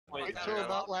Wait till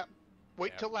about lap.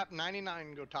 Wait till lap 99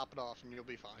 and go top it off, and you'll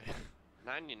be fine.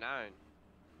 99.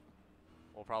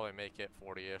 We'll probably make it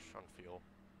 40-ish on fuel,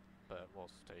 but we'll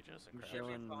stages and I'm crash.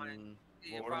 showing.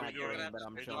 You're Well, we're probably not going doing, but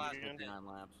I'm showing again. 59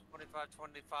 laps. 25,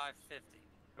 25, 50.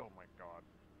 Oh my god.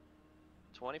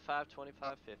 25,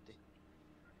 25, 50.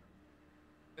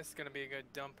 This is gonna be a good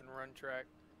dump and run track.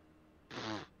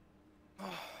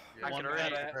 I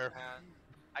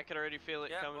could already feel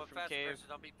it coming from Cave.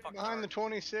 Behind the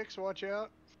 26, watch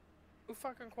out. Who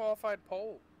fucking qualified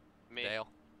pole? Me. Dale.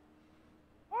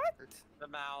 What? The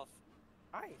mouth.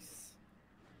 Nice.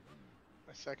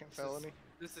 My second felony.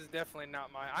 This is definitely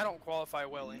not my. I don't qualify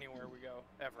well anywhere we go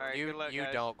ever. Right, you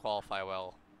don't qualify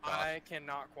well. I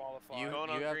cannot qualify. You going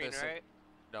on have green, this. right?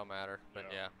 Don't matter, but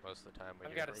yeah, most of the time we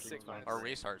I've do. got a 6 minutes. Or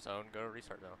restart zone. Go to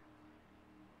restart zone.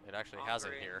 It actually has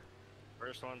it here.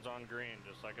 First one's on green,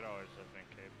 just like it always has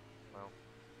been, Cape. Well,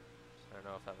 I don't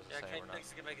know if that was the Yeah, same Cape or not.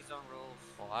 thinks he can make his own rules.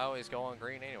 Well, I always go on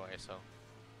green anyway, so.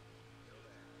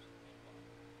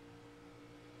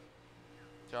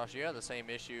 Josh, you have the same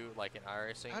issue like in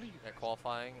iRacing at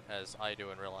qualifying as I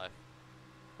do in real life.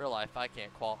 Real life, I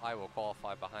can't I will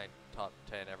qualify behind top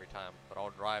 10 every time, but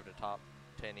I'll drive to top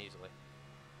 10 easily.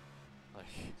 Like,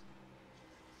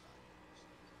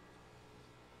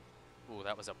 ooh,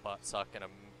 that was a butt suck and a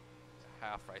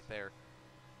half right there.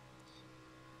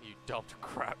 You dumped a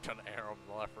crap ton of air on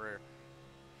the left rear.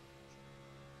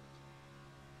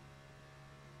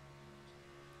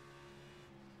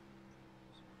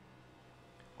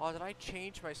 Oh, did I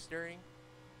change my steering?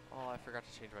 Oh, I forgot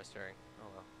to change my steering. Oh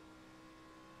well.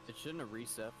 It shouldn't have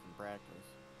reset from practice.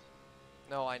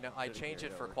 No, I know. I changed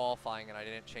it for qualifying, and I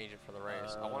didn't change it for the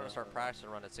race. I want to start practicing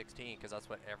and run at 16 because that's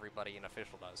what everybody in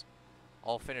official does.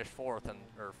 I'll finish 4th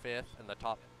or 5th, and the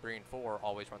top 3 and 4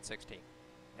 always run 16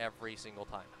 every single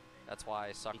time. That's why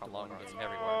I suck on long runs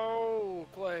everywhere. Oh,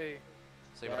 Clay.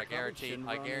 See, but I guarantee,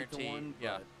 I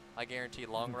guarantee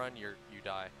long run you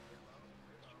die.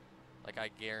 Like I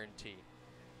guarantee.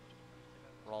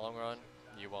 Long run,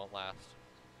 you won't last.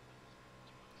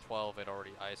 12,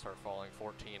 I start falling.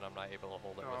 14, I'm not able to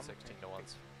hold it with 16 to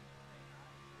 1s.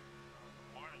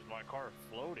 Why is my car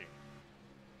floating?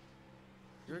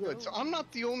 Good. So I'm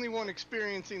not the only one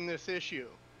experiencing this issue.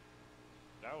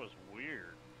 That was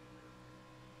weird.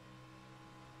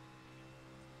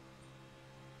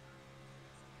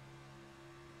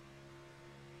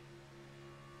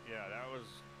 Yeah, that was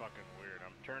fucking weird.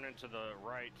 I'm turning to the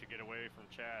right to get away from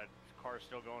Chad. His car's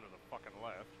still going to the fucking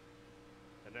left.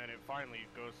 And then it finally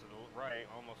goes to the right,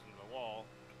 almost into the wall.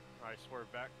 I swerve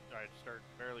back, I start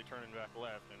barely turning back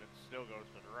left, and it still goes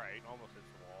to the right, almost hits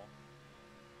the wall.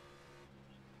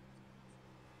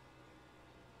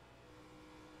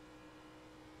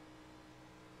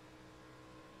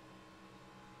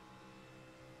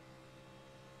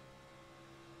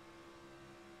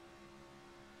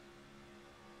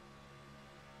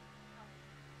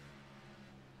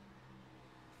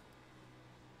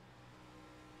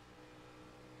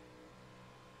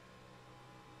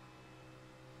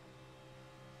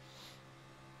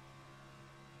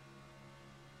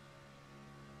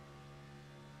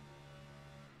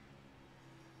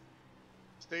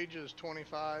 Stages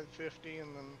 25, 50,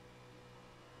 and then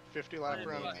 50 lap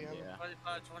round at the end. Yeah.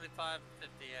 25, 25,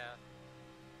 50, yeah.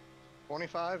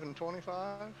 25 and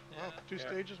 25? Yeah. Oh, 2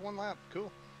 stages, 1 lap.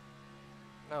 Cool.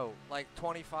 No, like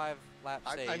 25 lap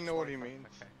stage. I know what he means.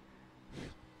 Okay.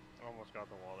 Almost got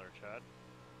the wall there, Chad.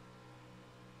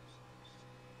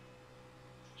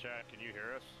 Chad, can you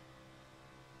hear us?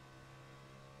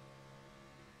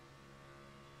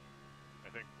 I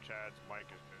think Chad's mic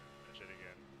has been shit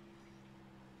again.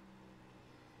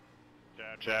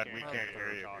 Chad, we can't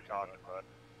hear you. We're talking, bud.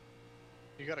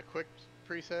 You got a quick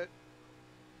preset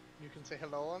you can say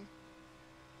hello on?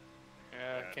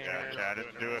 Yeah, Chad is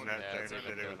doing that same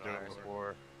shit he was doing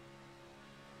before.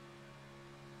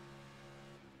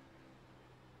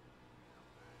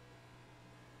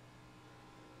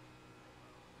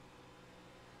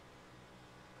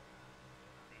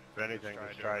 If anything,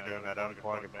 just try doing that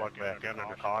unplug and plug back in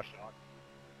under caution.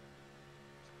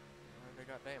 They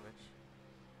got damage.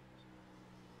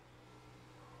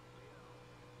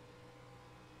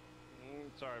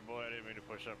 Sorry, boy, I didn't mean to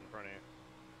push up in front of you.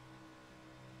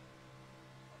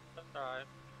 That's alright.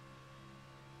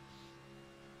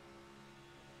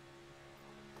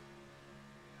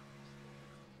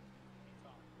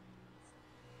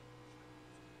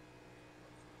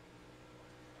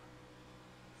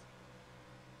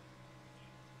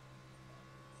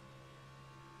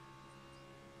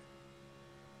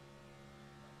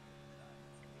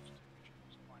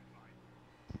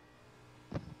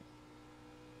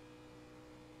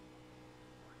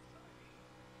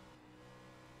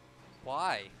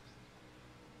 Why?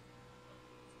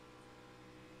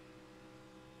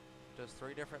 Does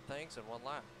 3 different things in 1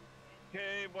 lap.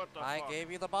 Okay, what the I fuck?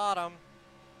 gave you the bottom.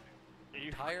 You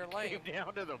entire lane. came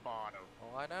down to the bottom.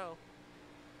 Oh, I know.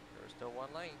 There's still 1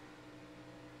 lane.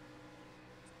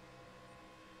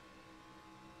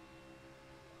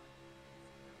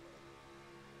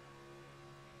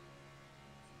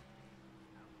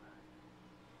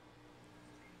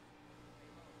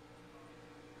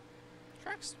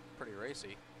 Track's pretty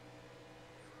racy.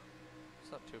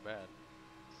 It's not too bad.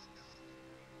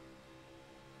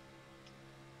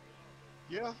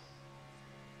 Yeah.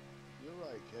 You're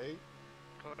right, Kate.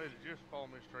 Clay, did you just follow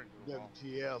me straight to the wall?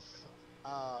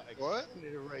 WTF. What?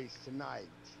 Xfinity race tonight.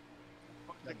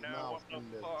 Taking Now, off what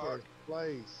in the the fuck? first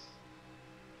place.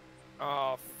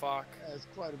 Oh, fuck. That's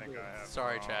quite a I think bit. I have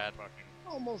Sorry, the wrong Chad. fucking-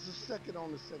 Almost a second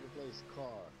on the second place car.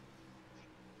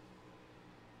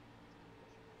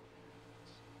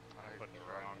 I put the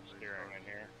wrong steering in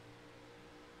here.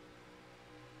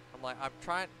 I'm like, I'm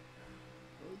trying.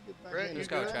 We'll get back Brett, in you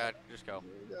Just it. go, good? Chad. Just go.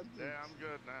 Yeah, I'm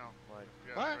good now. Like,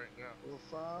 Yeah, What? straightened out. We'll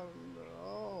five.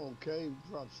 Oh, okay.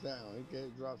 Drops down.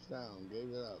 Drops down. Gave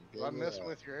it up. Gave I'm it messing up.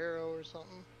 with your arrow or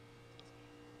something.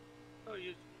 Oh,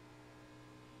 you.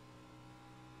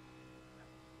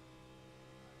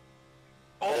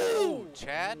 oh,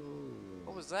 Chad. Ooh.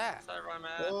 What was that? Sorry, where I'm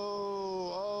at.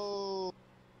 Oh.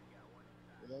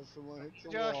 Yeah, someone hit the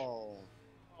Josh. wall.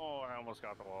 Oh, I almost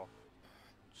got the wall.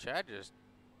 Chad just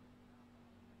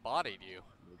bodied you.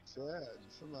 Chad,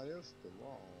 somebody else hit the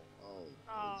wall. Oh,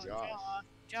 Oh, Josh.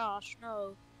 Josh,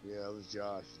 no. Yeah, it was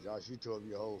Josh. Josh, you tore up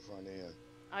your whole front end.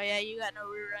 Oh yeah, you got no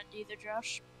rear end either,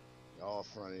 Josh. All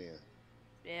front end.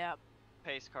 Yeah,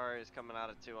 Pace car is coming out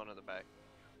of 2 onto the back.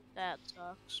 that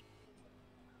sucks.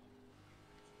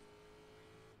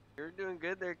 You're doing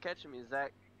good there catching me,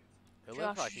 Zach. It Josh,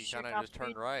 looked like he is your kind of top just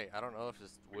turned speed? right. I don't know if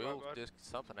his wheel bud? just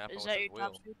something happened Is with that his your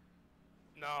top wheel. speed?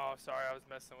 No, sorry, I was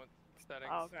messing with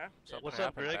settings. Oh, okay. Something What's up,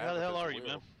 happened Greg? bad How the with hell his are you,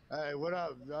 wheel. man? Hey, what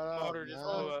up? What up, Motor just man?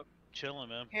 blew up. Chilling,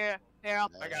 man. Here, I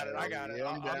got it, I got it. Yeah,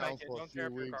 I'm I'll down make it. for a Don't care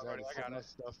few if your weeks. car I ready, had I to put got my it.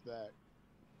 stuff back.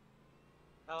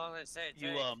 How long did it say it You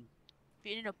take? if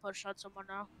you need to push on someone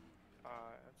now.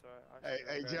 That's alright.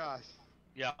 Hey, Josh.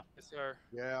 Yeah. Yes, sir.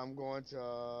 Yeah, I'm going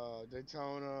to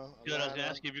Daytona. Good. I was gonna Atlanta.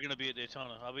 ask you if you're gonna be at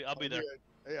Daytona. I'll be there.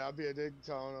 Yeah, I'll be at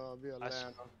Daytona. I'll be at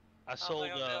Atlanta. I I sold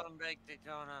don't think I'll be able to make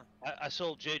Daytona. I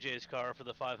sold JJ's car for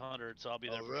the 500, so I'll be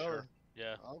there Oh, for really? sure.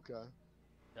 Yeah. Okay.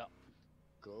 Yeah.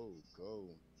 Cool. So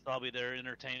I'll be there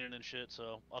entertaining and shit.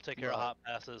 So I'll take care of Right. hot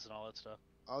passes and all that stuff.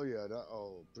 Oh yeah.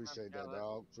 Appreciate that,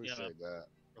 dog. Appreciate that.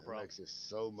 No It problem. makes it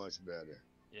so much better.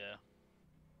 Yeah.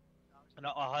 And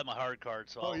I'll have my hard card.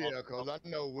 So Oh I'll, yeah, cause I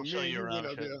know when show me and you you around went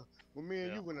and up shit. there, when me and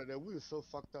Yeah. you went up there, we were so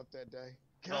fucked up that day.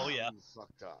 Oh, yeah. we was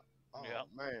fucked up. Oh Yeah.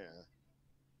 man.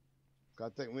 I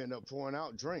think we ended up pouring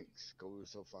out drinks because we were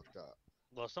so fucked up.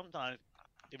 Well, sometimes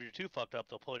if you're too fucked up,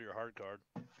 they'll pull your hard card.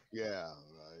 Yeah,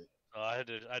 right. So I had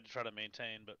to try to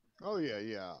maintain, but Oh yeah.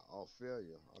 I feel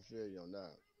you on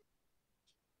that.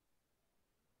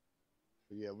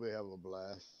 But yeah, we have a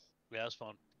blast. yeah, it's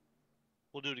fun.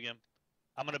 We'll do it again.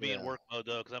 I'm gonna be in Yeah. work mode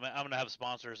though, because I'm gonna have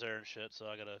sponsors there and shit. So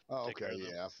I gotta Oh, take care okay, of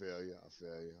them. yeah, I feel you.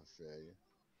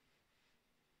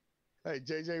 Hey,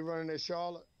 JJ running at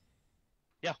Charlotte?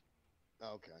 Yeah.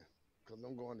 Okay. Cause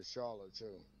I'm going to Charlotte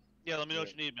too. Yeah, let me know what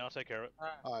Yeah. you need, man. I'll take care of it.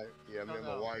 Alright. All right, yeah, me and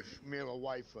my no.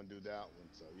 wife gonna do that one.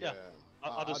 So yeah, Yeah.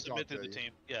 I'll just talk submit to to the you.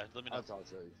 team. Yeah, let me know. I'll talk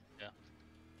to you. Yeah.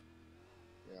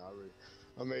 Yeah,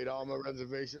 I made all my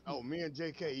reservations. Oh, me and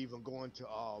JK even going to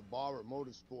Barber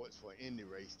Motorsports for an Indy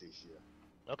race this year.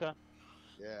 Okay.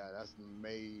 Yeah, that's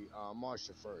March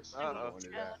the 1st. Uh-oh. We're going to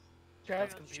that.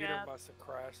 Chad's Yeah, computer Chad. must have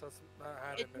crashed. That's not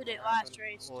how It did it last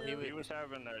race Well, too. He was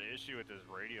having that issue with his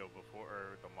radio before,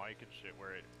 or the mic and shit,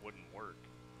 where it wouldn't work.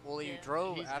 Well, he Yeah.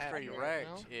 drove He's after happy he right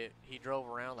wrecked. now? He drove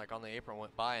around like on the apron,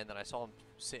 went by, and then I saw him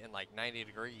sitting like 90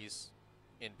 degrees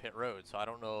in pit road. So I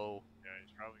don't know. Yeah,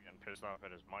 he's probably getting pissed off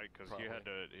at his mic because he had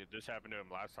to. This happened to him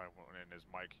last time when his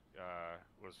mic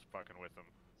was fucking with him.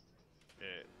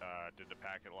 It did the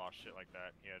packet loss shit like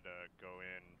that. He had to go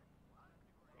in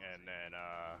and then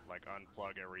like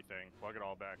unplug everything, plug it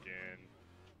all back in.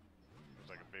 It was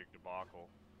like a big debacle.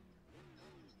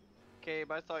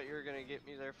 Cabe, I thought you were gonna get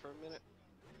me there for a minute.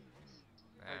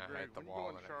 Nah, I Greg, hit the when you wall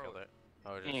going and to I killed Charlotte? it.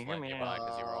 I was Can just you hear letting me you now? by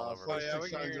because you were all over Oh me. yeah, we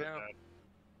can hear you 600. now.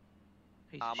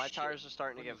 Piece My of tires are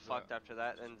starting to When get is fucked after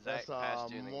that, and Zach That's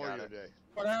passed you and then got Memorial it. Day.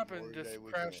 What happened? Memorial Just Day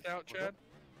crashed weekend. out, Chad?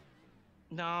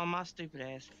 No, my stupid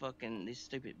ass this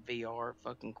stupid VR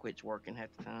fucking quits working half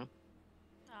the time.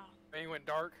 Oh, And you went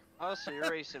dark. Oh, so you're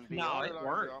racing No, VR? it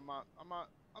worked.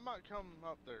 I might come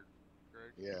up there.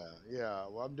 Greg. Yeah.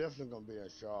 Well, I'm definitely gonna be in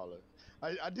Charlotte.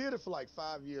 I did it for like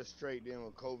 5 years straight. Then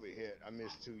when COVID hit, I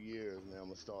missed 2 years. Now I'm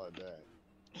gonna start back.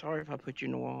 Sorry if I put you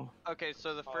in the wall. Okay,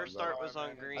 so the first start was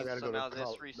on green, I gotta so go to now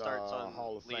this restarts on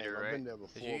Hall of Fame. leader, I've right? been there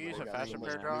before. Did you use but a they got fast so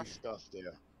repair, much new Josh? stuff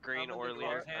there. Green or leader?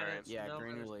 Alright. Yeah,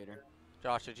 green or later.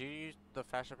 Josh, did you use the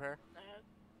fast repair?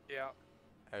 Yeah.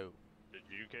 Oh. Did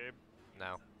you, Gabe?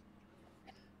 No.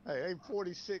 Hey,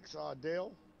 46,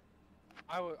 Dale.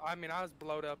 I mean, I was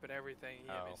blowed up and everything. He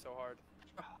hit me Oh. so hard.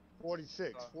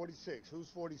 46. Who's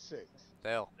 46?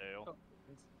 Dale. Dale.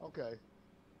 Okay.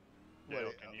 Dale,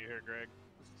 Wait, can you hear Greg?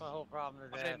 That's the whole problem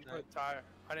I today. didn't put tires.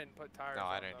 No,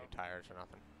 on, I didn't though. do tires or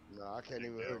nothing. No, I can't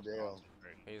even hear Dale's Dale.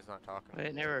 concentrating. He's not talking. But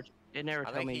it never I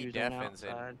told think me he you was on deafens in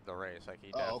outside. the race. Like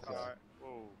he Oh, deafens. okay. Alright.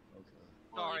 Whoa.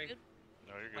 Okay. Sorry.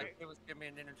 No, you're good. Like, it was giving me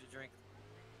an energy drink.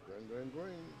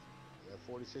 Green. That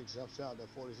 46 jumps out. That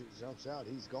 46 jumps out.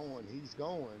 He's going.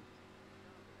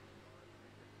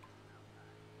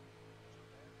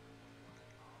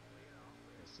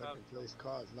 The second place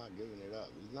car is not giving it up.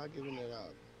 He's not giving it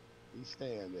up. He's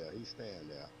staying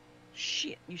there.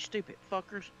 Shit, you stupid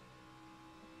fuckers.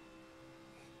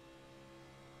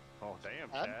 Oh, damn,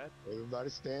 Chad? Chad. Everybody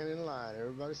stand in line.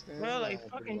 Well, they pretty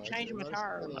fucking much. changed my Everybody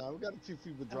tire. stand in line. We got a few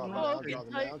people I'm dropping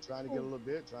not down, trying to get a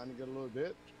little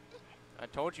bit. I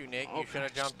told you, Nick, you Okay. should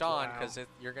have jumped on Wow. because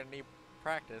you're gonna need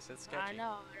practice. It's sketchy. I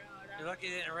know. You're lucky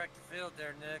you didn't wreck the field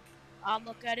there, Nick. I'm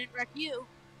lucky I didn't wreck you.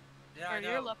 Yeah, Or I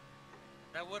you're know. lucky.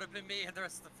 That would have been me and the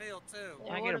rest of the field, too. It Can I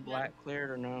get a would've been. black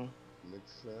cleared or no?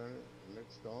 Nick's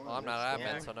going. Well, I'm not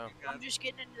admin, so no. I'm just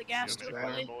getting into the gas You're too good,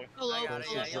 early. boy. Hello. I got it,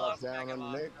 yeah, Hello. you'll have to Down back him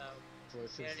on up, Nick. so-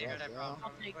 26 Yeah, you hear drops that down. problem.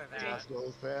 I'll take With three. that. Josh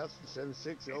goes faster.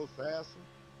 76 goes faster.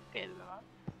 Okay,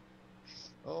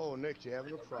 Oh, Nick, you're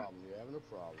having a problem.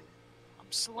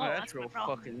 I'm slow. Oh, that's that's my real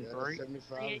problem. fucking Yeah, great.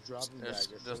 75 is dropping back. Just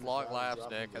That log 75 is laps,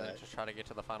 dropping Nick, and then back. just try to get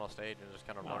to the final stage and just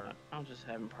kind of run. I'm just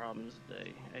having problems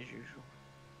today, as usual.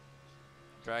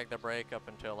 Drag the brake up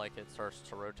until like it starts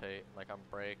to rotate, like I'm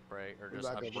brake, or just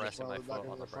I'm pressing my foot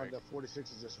on the brake. That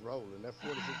 46 is just rolling. That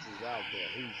 46 is out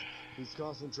there. He's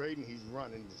concentrating. He's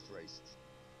running this race.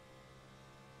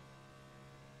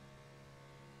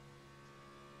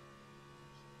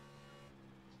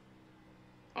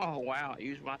 Oh wow, I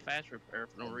used my fast repair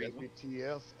for no reason.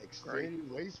 WTF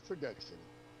Xfinity Race Production.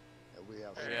 And we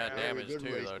have some Yeah, very damage good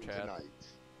too, though, racing Chad. tonight.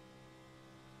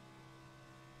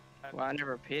 Well, I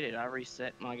never pitted. I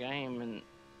reset my game and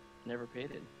never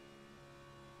pitted.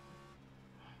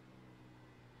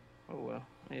 Oh well,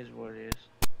 it is what it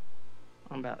is.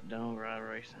 I'm about done with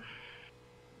racing.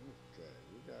 Okay,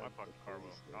 we got My fucking car will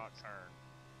not turn.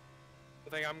 I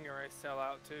think I'm gonna sell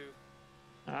out too.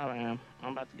 I am.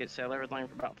 I'm about to sell everything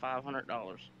for about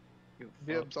 $500.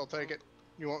 Dibs, I'll take it.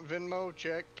 You want Venmo,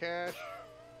 check, cash?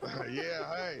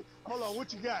 Yeah, hey. Hold on,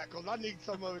 what you got? Cause I need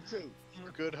some of it too.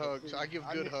 Good hugs. I give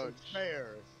good need some hugs.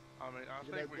 spares. I mean, I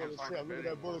Look at think that we can bullet find a chef. Look at bidding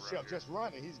that bullet war chef around here. just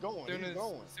running. He's going. He's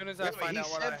going. As soon as Yeah, I but find he out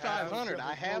what said I have, 500.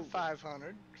 I have moving.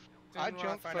 500. I I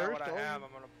jumped find out first. what I Oh, have, I'm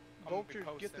gonna Vulture, be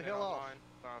get the posting it hell off.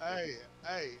 online.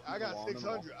 Hey, I got Go on them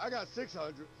all. 600. I got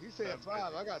 600. He said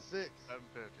 5. I got 6.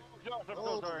 750.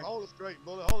 Hold it straight,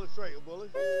 bullet. Hold it straight, bullet.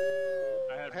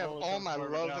 I have all my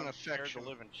love and Scared affection. the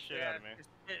living shit Yeah, out of me.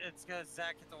 it's gonna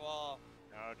Zach hit the wall.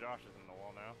 No, Josh is in the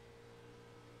wall now.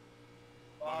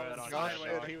 Well, I My bad was on Josh Josh.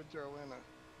 said he would throw in a.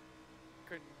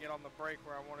 couldn't get on the brake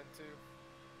where I wanted to.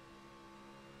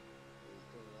 He's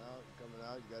coming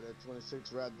out. You got that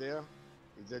 26 right there.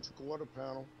 He's at your quarter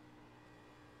panel.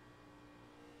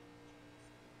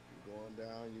 You're going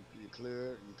down. You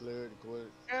clear it. You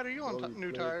quit. Dad, are you on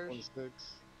new tires? 26.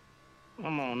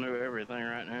 I'm on new everything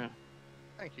right now.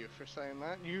 Thank you for saying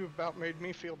that. You about made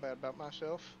me feel bad about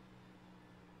myself.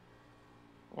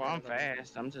 Well, I'm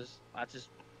fast.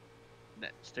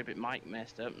 That stupid mic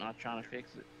messed up, and I'm trying to fix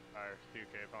it. Alright,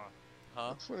 QK, huh?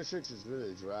 Huh? 26 is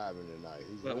really driving tonight.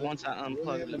 He's But really, once I really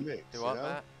unplug in the it, mix. Do what, you know?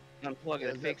 Matt? unplug it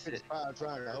and fix it. 55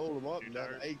 trying to hold him up, and that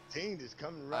 18 is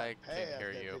coming right I past can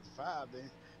hear that you. 55.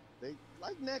 They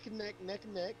like neck and neck. I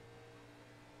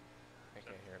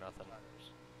can't hear nothing.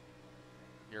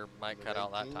 Your mic But cut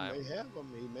out that 18 time.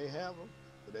 He may have them.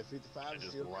 But that 55 is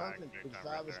just still lagged coming. big time 55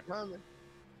 right is there. coming.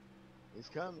 It's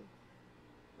coming.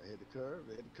 They hit the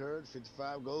curve.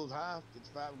 55 goes high.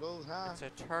 55 goes high. It's a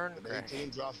turn But crash. 18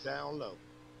 drops down low.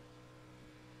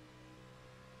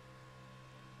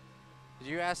 Did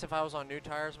you ask if I was on new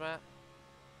tires, Matt?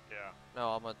 Yeah. No,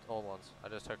 I'm on old ones. I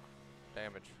just took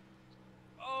damage.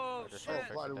 Oh, I just shit. tried to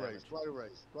fix Quite the a damage. race. Quite a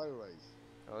race. Quite a race.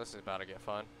 Oh, this is about to get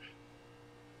fun.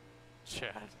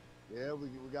 Chad. Yeah, we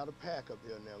got a pack up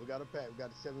here now. We got a pack. We got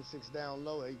the 76 down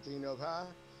low, 18 up high.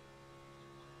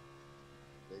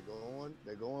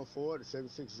 They're going for it. The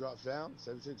 76 drops down.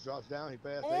 76 drops down. He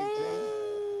passed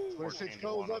 18. 26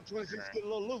 goes up. 26 get a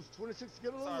little loose. 26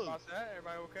 get a little Sorry loose. about that.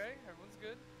 Everybody okay? Everyone's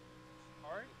good?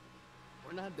 All right.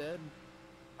 We're not dead.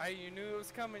 Hey, you knew it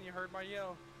was coming. You heard my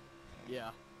yell.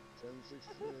 Yeah. 76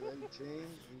 18.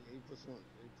 He put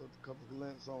a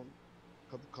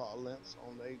couple car lengths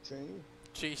on the 18.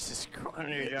 Jesus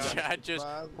Christ. Chad just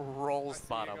rolls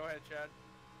bottom. Go ahead, Chad.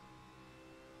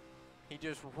 He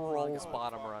just rolls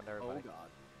bottom around everybody. Oh, God.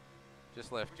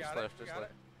 Just lift, just lift, just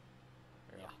lift.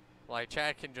 Yeah. Like,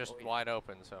 Chad can just wide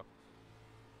open, so.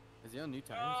 Is he on new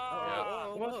tires?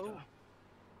 Yeah.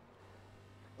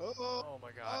 Oh my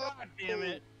God. God damn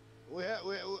it. We have a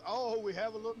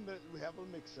little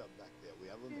mix up back there. We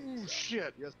have a mix up.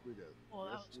 Shit. Yes, we do. Well,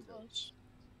 that Yes, was we close.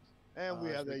 do. And we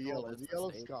have should the we call yellow. this The the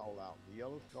yellow's stage? called out. The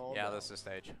yellow's called Yeah, out. this is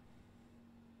stage.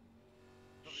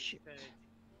 Shit.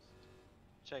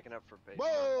 Checking up for base.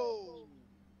 Whoa!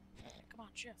 Come on,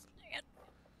 Jeff. Dang it.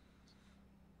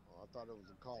 Oh, I thought it was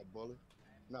a car, Bully.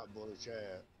 Not Bully,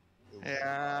 Chad. It was,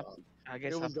 Yeah, I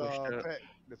guess it I was pushed up.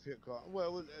 the pit car.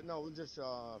 Well, it was just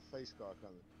face car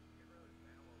coming.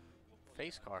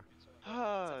 Face car.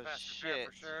 Oh, Faster pair shit.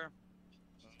 for sure.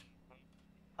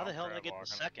 How the hell did I crab get in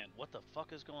walking. second? What the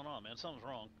fuck is going on, man? Something's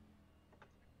wrong.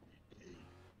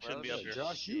 Shouldn't be up here.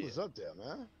 Josh, you was up there,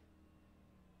 man.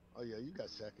 Oh yeah, you got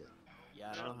second.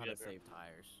 Yeah, I don't know how to save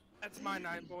tires. That's my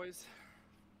night, boys.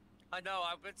 I know.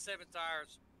 I've been saving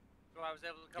tires, so I was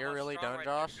able to come You're up really strong done, right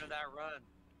there Josh? after that run.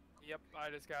 Yep, I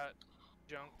just got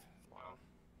junked. Wow.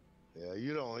 Yeah,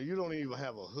 you don't even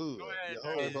have a hood. Go ahead, Your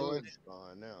whole man. hood's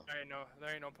gone now. There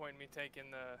ain't no point in me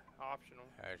taking the optional.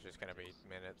 It's just gonna be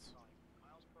minutes.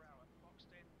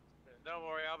 Don't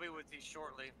worry, I'll be with you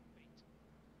shortly.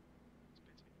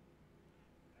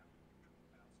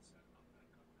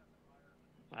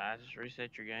 Just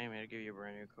reset your game. It'll give you a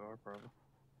brand new car, probably.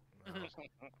 Can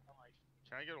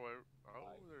I get away? Oh,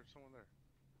 there's someone there.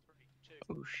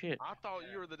 Oh shit. I thought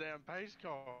you were the damn pace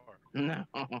car. No.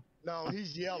 No,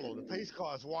 he's yellow. The pace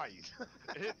car's white.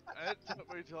 It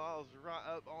took me till I was right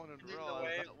up on him to Need the realize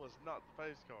wave. that was not the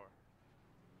pace car.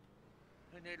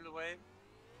 Who needed the wave?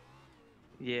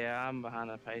 Yeah, I'm behind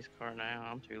the pace car now.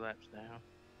 I'm 2 laps down.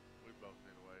 We both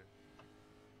need a wave.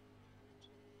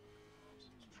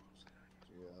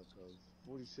 Yeah, because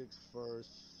 46 first.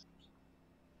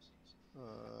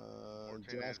 14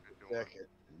 Josh and is 51. second.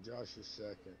 Josh is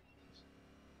second.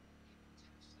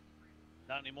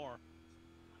 Not anymore.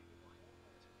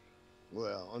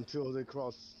 Well, until they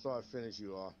start finish,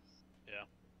 you are. Yeah.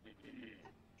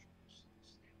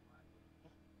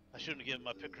 I shouldn't have given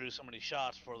my pit crew so many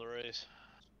shots before the race.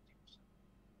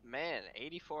 Man,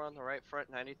 84 on the right front,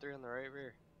 93 on the right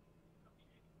rear.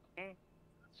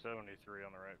 73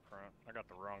 on the right front. I got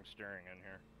the wrong steering in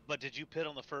here. But did you pit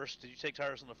on the first? Did you take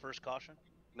tires on the first caution?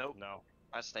 Nope. No.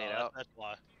 I stayed Oh, out. That's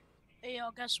why. Hey,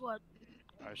 yo, guess what?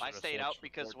 I stayed out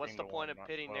because what's the point of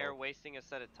pitting there, wasting a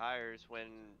set of tires when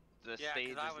the Yeah, stage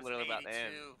because I is was literally 82 about to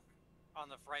end? on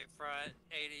the right front,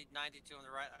 80, 92 on the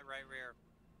right rear.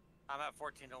 I'm at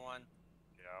 14 to 1.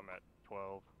 Yeah, I'm at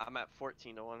 12. I'm at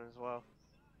 14 to 1 as well.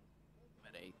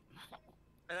 I'm at 8.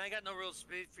 And I got no real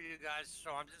speed for you guys, so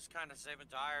I'm just kind of saving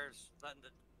tires, letting the,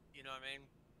 you know what I mean?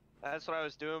 That's what I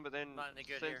was doing, but then Not any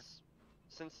good here.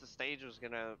 since the stage was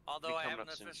gonna Although be I have coming an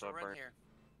up soon, official so I run burned. here.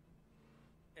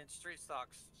 In street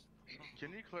stocks.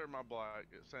 Can you clear my black?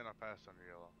 It's saying I passed under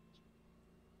yellow.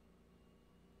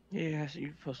 Yeah, so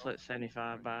you're supposed to let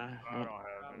 75 by. I don't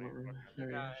have any. There it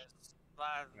is. Guys,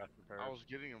 live. I was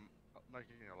getting him,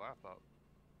 making a lap up.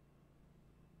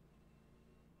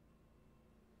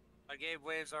 I gave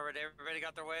waves already. Everybody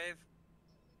got their wave?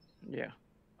 Yeah.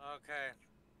 Yeah. Okay.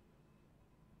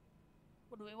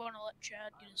 What do we want to let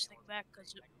Chad get his thing back?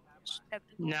 Because it's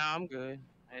technical. No, I'm good.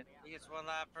 He gets 1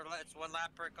 lap per. It's 1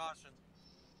 lap per caution.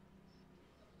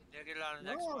 They'll get it on the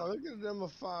next Oh, one. look at them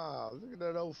 05. Look at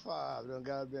that 05. They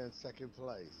got to be in second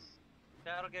place.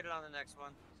 That'll get it on the next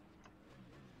one.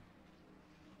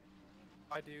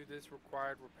 If I do this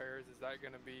required repairs, is that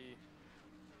going to be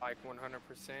like 100%,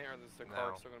 or is the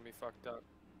car No. still going to be fucked up?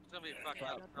 It's gonna be fucked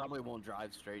up. Probably won't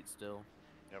drive straight still.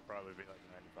 It'll probably be like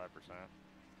 95%.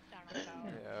 Down on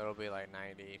power. Yeah, it'll be like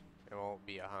 90. It won't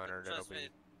be 100. Trust me.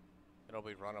 It'll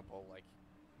be runnable, like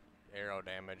aero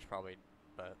damage probably,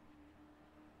 but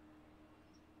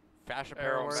fashion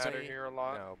Aero power matter here a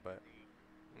lot. No, but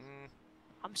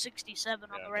I'm 67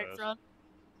 on Yeah, the it right does. front.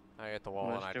 I hit the wall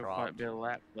Well, and I still quite a dropped. bit of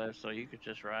lap left, so you could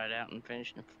just ride out and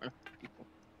finish in front of people.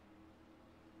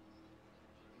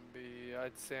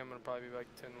 I'd say I'm going to probably be like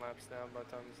 10 laps down by the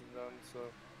time this is done, so.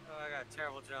 Oh, I got a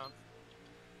terrible jump.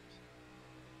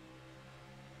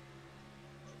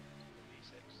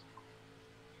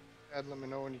 Dad, let me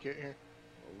know when you get here.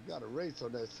 Well, we got a race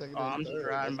on that second Oh, and I'm third.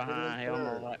 riding Let's get behind in him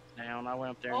third. a lap down. I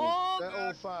went up there and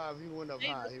That 05, he went up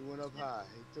high. He went up high.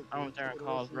 He took. I went there and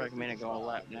calls recommended going a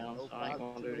lap 55, down, man. so I ain't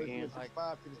gonna do it again.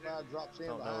 55, 55 drops in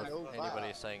Don't know behind if 05.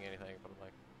 anybody's saying anything, but I'm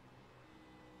like,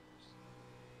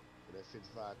 That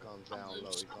 55 comes down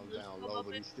low. He comes down low,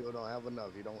 but he still don't have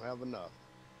enough. He don't have enough.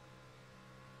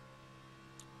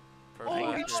 first Oh,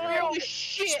 lap, you you're holy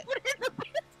shit!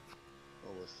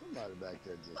 Oh, well, somebody back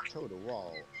there just towed the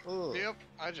wall. Ugh. Yep,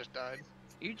 I just died.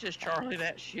 You just Charlie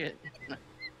that shit.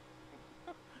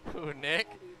 Who, Nick?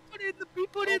 We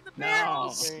put in the No.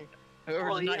 barrels. Me.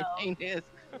 Whoever's Oh, yeah. 19 is.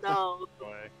 No.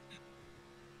 Boy.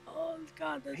 Oh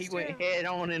God, that's He went terrible. head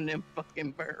on in them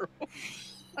fucking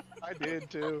barrels. I did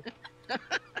too.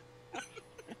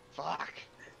 Fuck.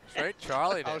 Straight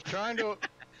Charlie I was did. trying to.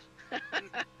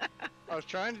 I was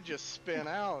trying to just spin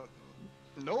out.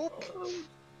 Nope.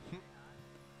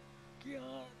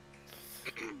 God.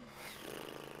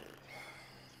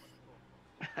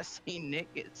 I seen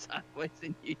Nick get sideways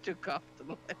and you took off to the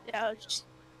left. Yeah,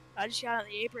 I just got on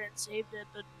the apron and saved it,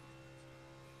 but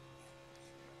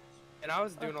And I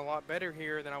was doing a lot better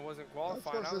here than I was in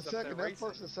qualifying. I was up there That racing.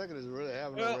 first and second is really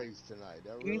having Well, a race tonight.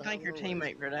 They're You really can thank your having a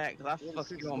race. teammate for that, because I fucked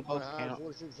 46 you on going both high, counts.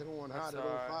 46 going high. That's That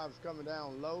alright. 05 is coming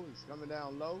down low. He's coming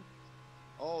down low.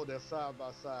 Oh, they're side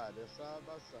by side. They're side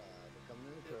by side. They're coming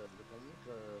in the curve. They're coming in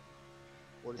the curve.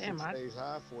 46 Damn, stays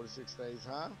high. 46 stays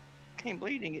high. I can't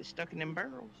believe you didn't get stuck in them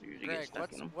barrels. You usually get Greg,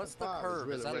 stuck in them. what's the Five is curve? Is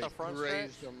really that the race- front stretch?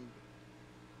 Raised them.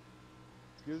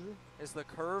 Excuse me? Is the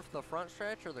curve the front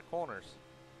stretch or the corners?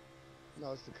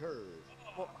 No, it's the curve.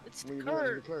 it's When the you're going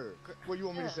in the curve. curve. What, you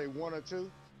want me to Yeah. say 1 or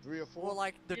 2? 3 or 4? Well,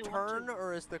 like the Yeah, 1, turn, 2.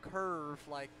 or is the curve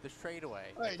like the straightaway,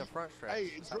 Hey, like the front stretch? Hey,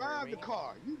 Is that what you drive the mean?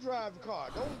 car. You drive the car.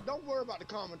 Don't worry about the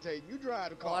commentating. You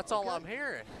drive the car. Well, that's all okay? I'm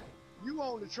hearing. You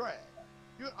on the track.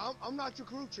 I'm not your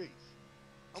crew chief.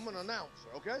 I'm an announcer,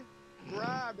 okay?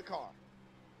 Drive the car.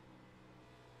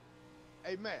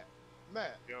 Hey, Matt.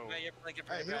 Yo, Man, you're blinking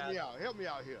Hey, pretty help bad. me out. Help me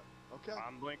out here, okay?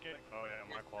 I'm blinking. Oh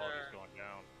yeah, my quality's going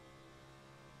down.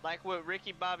 Like what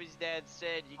Ricky Bobby's dad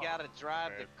said, you gotta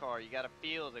drive okay. the car. You gotta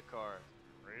feel the car.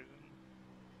 Racing.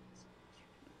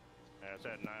 Yeah, it's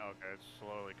at 9. Okay, it's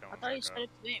slowly I coming thought you back said up. if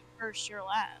you ain't first, you're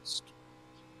last.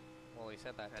 Well, he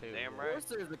said that God too. damn Of right. course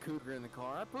there's a cougar in the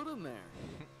car. I put him there.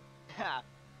 Ha!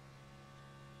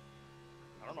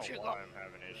 I don't know Sure, why I'm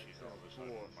having issues all of a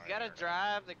sudden. with my You gotta internet.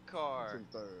 drive the It's car. in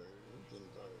third. It's in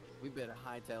third. We better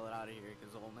hightail it out of here,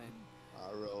 because old man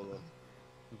I roll him.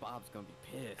 Bob's gonna be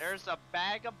pissed. There's a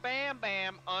bag of Bam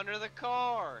Bam under the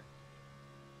car.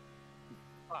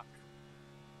 Fuck.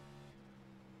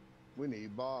 We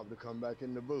need Bob to come back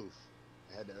in the booth.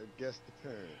 Had a guest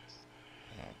appearance.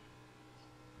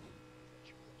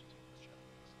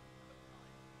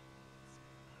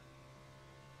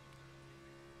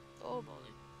 Oh boy.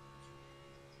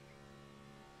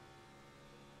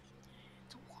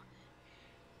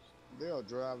 They're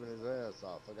driving his ass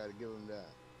off. I gotta give him that.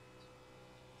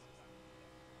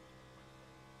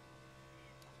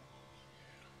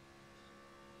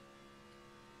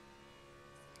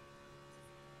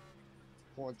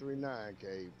 .39,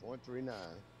 K. .39.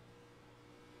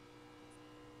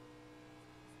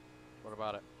 What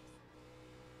about it?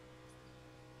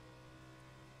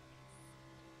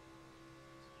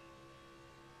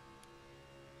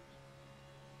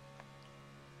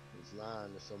 His line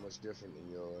is so much different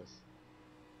than yours.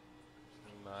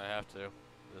 I have to.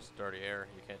 This dirty air.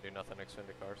 You can't do nothing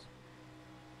Xfinity cars.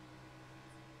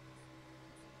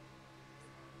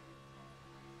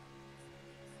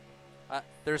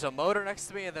 There's a motor next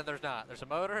to me, and then there's not. There's a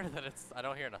motor, and then I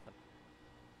don't hear nothing.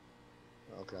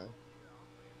 Okay.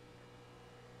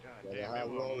 God Got the damn, high it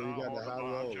will roller. You not got hold the high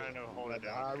bottom. roller. I'm trying to hold You it got the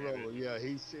down. high kid. roller. Yeah,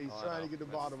 he's Oh, I trying know. to get the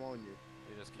That's- bottom on you.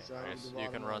 You just can't Sorry, race. the You can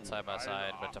bottom run line. side by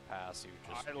side, but I- to pass, you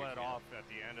just. I you let can't. off at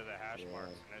the end of the hash Yeah,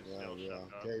 marks, and it yeah, still yeah. shut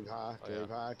up. Cave high, Oh, cave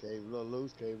yeah. high, cave a little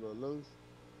loose, cave a little loose.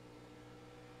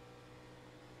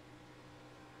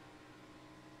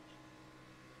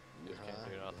 You're Just can't high,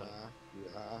 do you're nothing. high,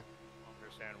 you're high. I don't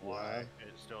understand Yeah. why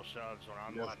it still shoves when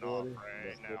I'm You're letting off 40, right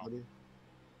that's now. 40.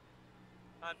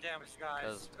 God damn it, guys.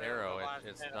 Because They're arrow, the last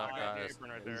it's 10 not on got it. as. Apron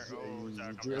right there. He's- Oh, he's Zach,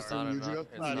 I'm drifting, sorry. not you're enough- drifting,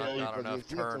 it's not yeah, got because enough you're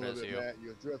drifting turn a as little bit, you. Matt.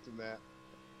 You're drifting, Matt.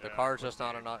 The Yeah, car's I just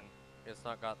not put enough. It's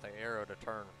not got the arrow to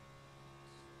turn.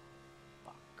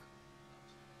 Fuck.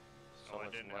 So Oh, it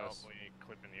much didn't less. help when you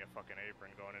clipping the fucking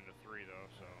apron going into 3 though.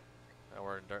 So And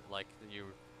we're in dirt, like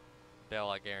you, Dale.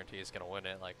 I guarantee is gonna win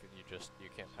it. Like you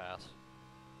can't pass.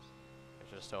 It's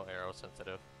just so arrow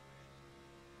sensitive.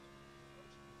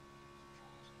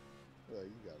 Well,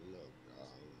 you got luck.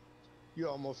 You're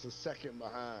almost a second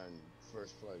behind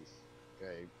first place.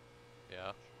 Okay.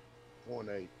 Yeah.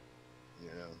 0.8. You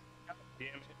know. Damn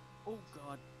it. Oh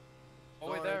God.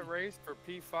 Only that race for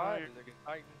P5 is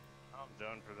exciting. I'm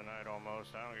done for the night almost.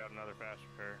 I don't got another fast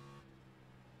repair.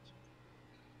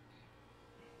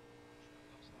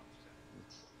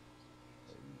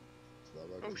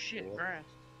 Oh shit, grass.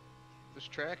 This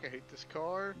track, I hate this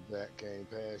car. That came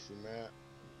past you, Matt.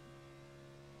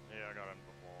 Yeah, I got into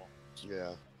the wall.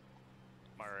 Yeah.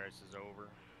 My race is over.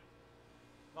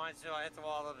 Mine too. I hit the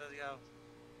wall a little bit ago.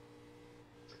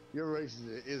 Your race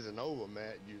isn't over,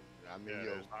 Matt. I mean, Yeah,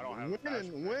 you're I don't have a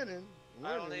fast winning.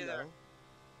 I don't either. Though.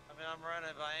 I mean, I'm running,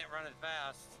 but I ain't running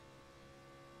fast.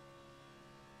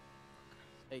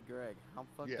 Hey, Greg, how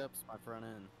fucked up's my front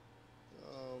end?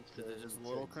 Okay. Is it just a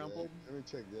little crumpled? Let me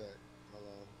check that. Hold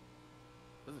on.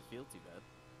 Doesn't feel too bad.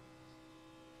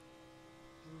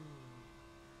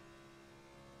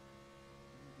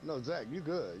 No, Zach, you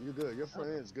good. You good. Your front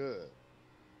end's good.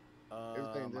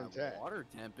 Everything's my intact. water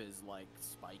temp is like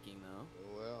spiking though.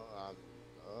 Well,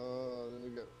 let me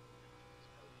get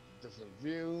a different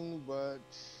view, but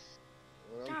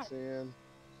what I'm saying,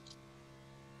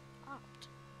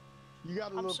 you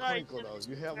got a little crinkle though.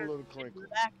 You have a little crinkle,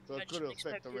 so it could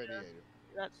affect the radiator.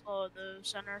 That's all the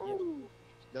center.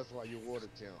 That's why your water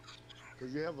temp,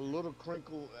 because you have a little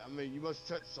crinkle. I mean, you must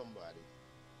touch somebody.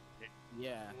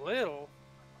 Yeah. Little.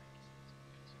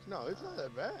 No, it's not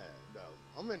that bad though.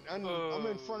 I'm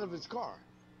in front of his car.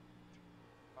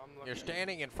 You're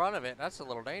standing in front of it. That's a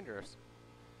little dangerous.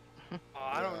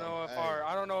 I don't know if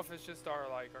I don't know if it's just our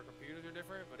computers are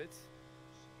different, but it's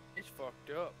fucked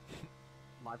up.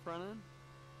 My front end?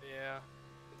 Yeah.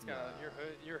 It's got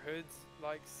your hood's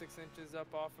like 6 inches up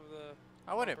off of the.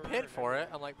 I wouldn't pit for it.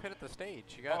 I'm like pit at the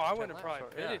stage. You got. I wouldn't probably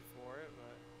pitted for it,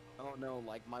 but. I don't know.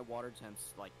 Like my water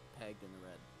temp's like pegged in the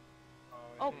red.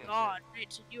 Oh God,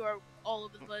 Nathan, you are all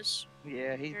over the place.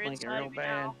 Yeah, he's You're blinking inside real me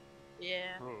bad. now.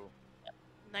 Yeah. Who?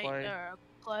 Clay.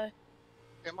 Clay.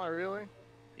 Am I really?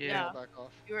 Yeah. Back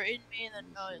off. You were in me and then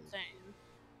it's saying.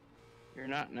 You're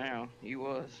not now. You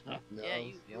was. No, Yeah,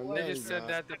 you I They know just said not.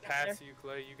 that to pass you,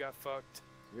 Clay. You got fucked.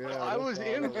 Yeah, I was that's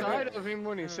all inside of him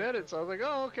when he said it, so I was like,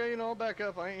 oh, okay, I'll back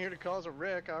up. I ain't here to cause a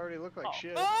wreck. I already look like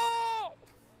shit. Oh!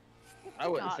 I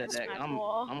wouldn't have said that. smack I'm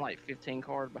wall. like 15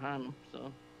 cars behind him,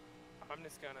 so. I'm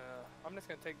just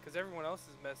gonna take, because everyone else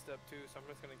is messed up too, so I'm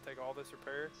just gonna take all this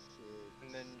repair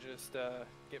and then just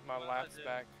get my laps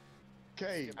back.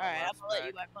 Cave. Alright, I'm gonna let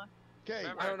you back, Clay. Cave.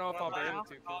 I don't know if I'll be able to,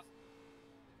 because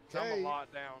I'm a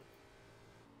lot down.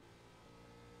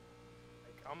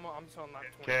 Like, I'm just on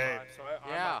like 25, so I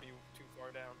might be too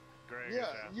far down. Greg, Yeah,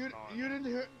 you didn't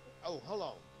hear. Oh,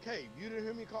 hello, Cave. You didn't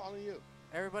hear me calling you.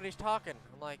 Everybody's talking.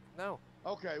 I'm like, no.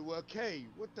 Okay, well, Cave,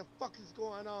 what the fuck is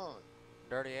going on?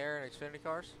 Dirty air and Xfinity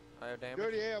cars. I have damage.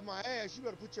 Dirty air my ass. You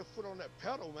better put your foot on that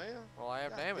pedal, man. Well, I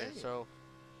have God damage, damn. so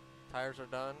tires are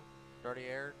done. Dirty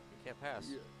air, you can't pass.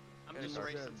 I'm You just must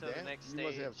racing have to the next You stage.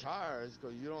 must have tires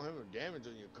because you don't have any damage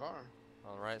on your car.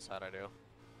 On the right side, I do.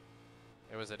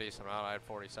 It was a decent amount. I had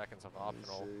 40 seconds of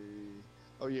optional.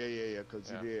 Oh yeah,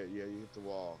 because you did. Yeah, you hit the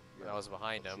wall. Yeah. And I was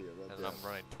behind him, right and there. I'm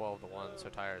running 12 to 1, so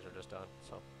tires are just done.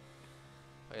 So,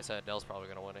 like I said, Dell's probably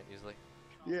gonna win it easily.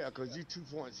 Yeah, because you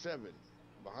 2.7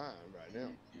 behind right now.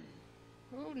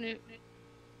 Oh, Nick.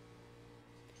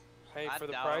 Hey, I for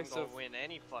the doubt price I'm gonna of win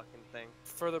any fucking thing.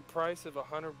 for the price of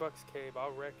 $100, Cabe,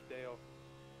 I'll wreck Dale.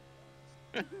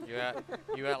 You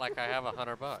act like I have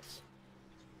 $100.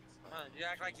 You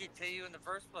act like he'd pay you in the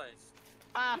first place.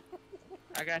 I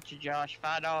got you, Josh.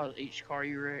 $5 each car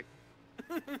you wreck.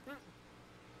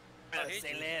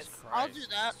 Say less. I'll do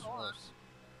that. Hold on.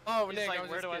 Oh, He's Nick, like, I was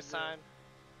where just do I kidding. sign?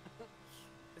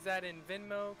 Is that in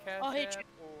Venmo, Cash Oh, hey, App,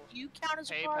 or You count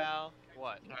as a car? PayPal?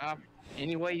 What?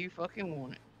 Any way you fucking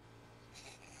want it.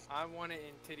 I want it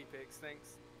in titty pics,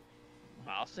 thanks.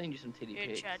 I'll send you some titty Here,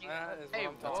 pics. Chad, you That got is Hey,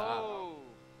 what I'm talking about. whoa!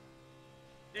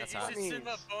 You That's should hot. send him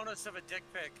a bonus of a dick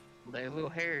pic. They're a little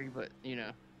hairy, but you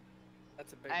know.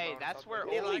 That's a big Hey, bonus. that's I'll where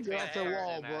take it. only Get off the hairs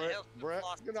wall, in that. Brett. Hell, Brett,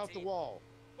 lost get off the 15. wall.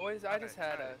 Boys, I just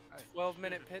had a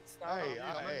 12-minute pit stop. Hey,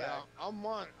 I'm coming back.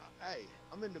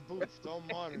 I'm in the booth. Don't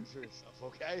monitor stuff,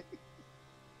 okay?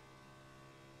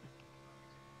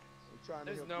 I'm trying to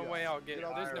There's help no you way out. I'll get.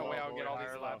 off There's the no way wall, I'll boy. get all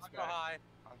these laps Go back. high.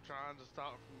 I'm trying to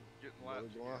stop from getting Bullet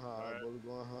laps going again. high. Bullet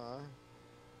going high.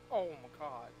 Oh my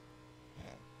God.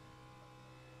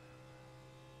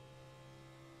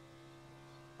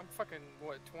 I'm fucking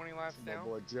what 20 laps What's my down.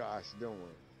 boy Josh doing?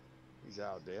 He's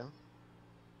out there.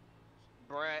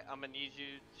 Brett, I'm gonna need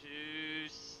you to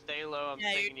stay low. I'm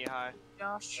Yeah, taking you high.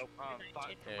 Josh. Nope, I'm You're fine.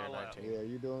 19. Yeah, you're 19. Yeah,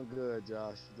 you're doing good,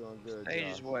 Josh. You're doing good, Age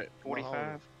Josh. is what,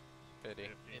 45? 50. 50.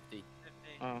 50.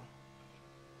 Oh.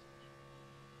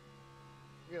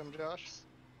 Get him, Josh.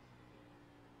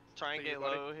 try and See you, get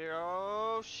buddy. low here.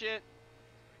 Oh shit.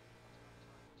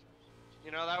 You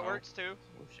know that No. works too.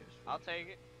 I'll take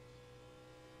it.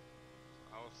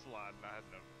 I was sliding. I had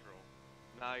no control.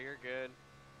 No, you're good.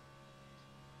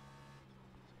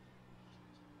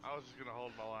 I was just gonna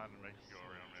hold my line and make you go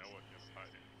around me. I wasn't gonna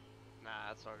fight you. Nah,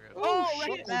 that's all good. Oh, shit,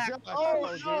 right back. Josh, Oh, that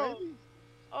was no. Randy.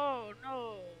 Oh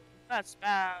no, that's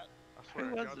bad. I swear,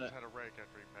 was y'all that? just had a wreck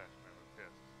after he passed me. I was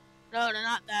pissed. No, no,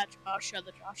 not that Josh.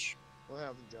 Other Josh. What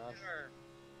happened, Josh? Sure.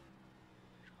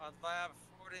 On lap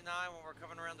 49, when we're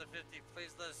coming around the 50,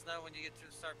 please let us know when you get to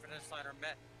the start finish line or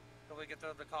met, so we can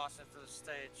throw the caution to the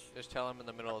stage. Just tell him in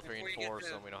the middle of 3 and Before you 4 get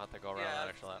so to- we don't have to go around Yeah,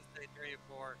 that extra lap. stage 3 and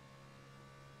 4.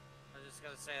 I'm just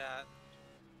gonna say that.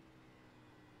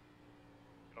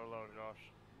 Go low, Josh.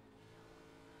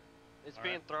 It's All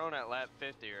being right. thrown at lap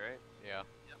 50, right? Yeah.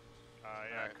 Yeah,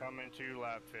 Alright. come into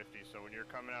lap 50. So when you're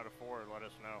coming out of 4, let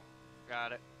us know.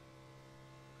 Got it.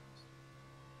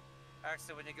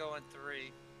 Actually, when you go in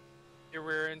 3, Your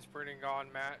rear end's pretty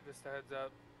gone, Matt. Just a heads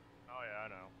up. Oh yeah, I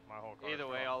know. My whole car. Either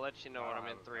way, I'll let you know when I'm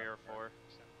in 3 or 4.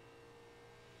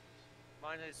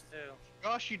 mine is 2.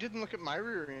 Gosh, you didn't look at my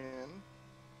rear end.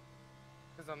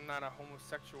 Because I'm not a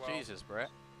homosexual. Jesus, Brett.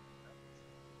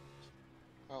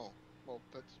 Oh, well,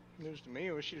 that's news to me.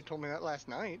 I wish you'd have told me that last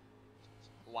night.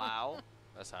 Wow.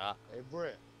 That's hot. Hey,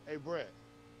 Brett. Hey, Brett.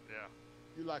 Yeah.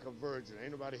 You like a virgin.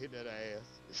 Ain't nobody hit that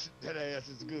ass. That ass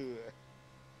is good.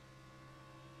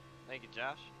 Thank you,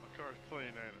 Josh. My car's clean,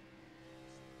 ain't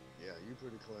it? Yeah, you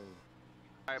pretty clean.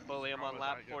 Alright, Bully, I'm on Promise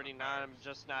lap I get my 49. I'm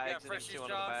just not Yeah, exiting freshies, 2 onto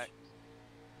the Josh. back.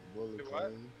 Bully Do what?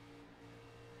 clean.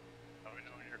 Let me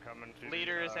know when you're coming to.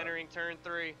 Leader is entering turn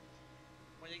 3.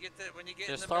 When you get Just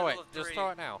in the throw it. middle of 3, Just throw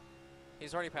it now.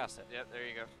 He's already passed it. Yep, there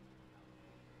you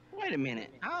go. Wait a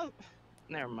minute.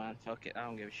 Never mind. Fuck it. I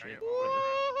don't give a shit.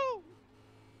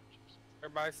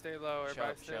 Everybody stay low.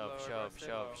 Everybody Shove, stay low. shove, Everybody shove, stay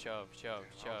shove, low. shove,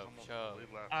 shove, shove, shove.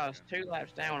 I was 2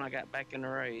 laps down when I got back in the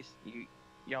race.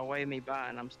 Y'all waved me by,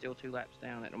 and I'm still 2 laps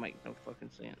down. That don't make no fucking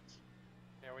sense.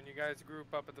 Yeah, when you guys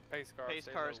group up at the pace car. Pace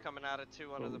stay car is low. coming out of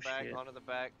 2 onto Oh, the back, shit. onto the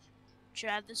back.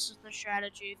 Chad, this is the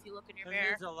strategy. If you look in your Who mirror,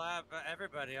 needs a lap?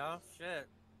 Everybody, huh? Shit.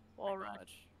 all right.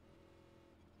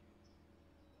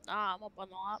 Nah, I'm up on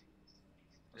the lap.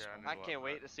 Yeah, I can't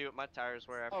wait to see what my tires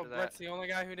were after Oh, that. Brett's the only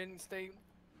guy who didn't stay.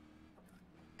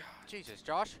 Jesus,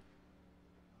 Josh.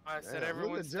 I said Damn,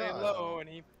 everyone look at stay Josh. low, and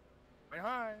he went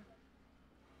high.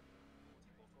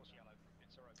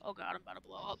 Oh god, I'm about to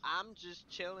blow up. I'm just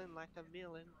chilling like a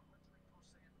villain.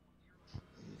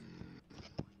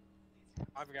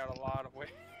 I've got a lot of weight.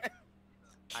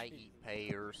 I eat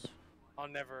pears. I'll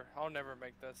never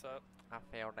make this up. I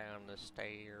fell down the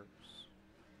stairs.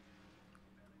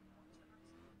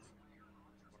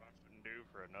 What I couldn't do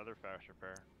for another fast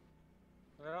repair.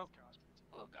 Well,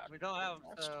 Oh god. we don't have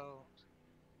so.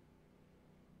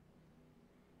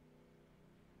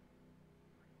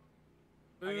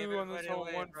 I gave Boo on this everybody whole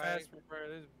away, one right? fast repair.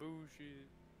 This is bullshit.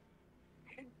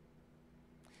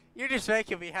 You're just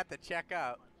making me have to check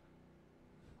out.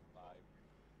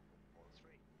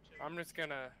 I'm just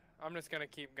gonna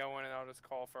keep going, and I'll just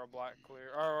call for a black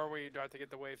clear. Or wait, do I have to get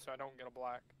the wave so I don't get a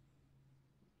black?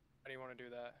 How do you want to do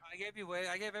that? I gave you away.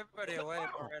 I gave everybody away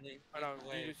already. I don't.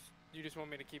 Wave. You just want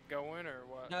me to keep going, or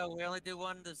what? No, we only do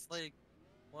one this league.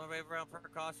 One wave around for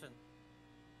precaution.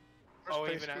 Oh,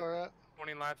 Pace even at car at?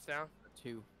 20 laps down.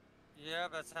 2. Yeah,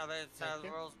 that's how the Thank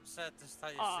you. rules set this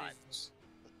time Oh, of season.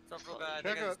 So feel bad.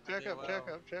 Check you guys up, did check up, well.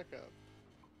 check up, check up.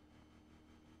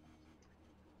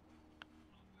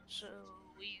 So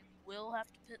we will have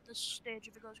to pit this stage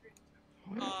if it goes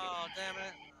green. Oh, damn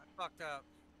it. I fucked up.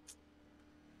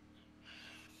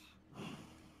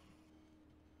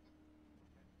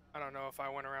 I don't know if I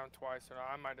went around twice or not.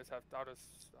 I might just have to. I'll just.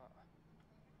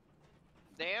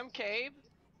 Damn, Cabe.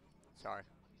 Sorry.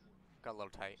 Got a little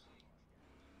tight.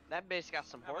 That bitch got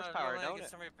some How about horsepower, we'll let you don't get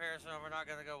it? some repairs, so we're not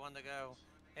gonna go one to go.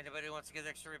 Anybody who wants to get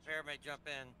extra repair may jump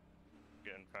in.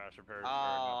 Getting fast repairs. Oh,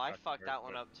 I fucked that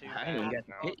one up too. I ain't even bad.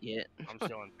 got the pit yet. I'm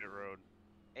still on pit road.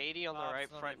 80 on the Bob's right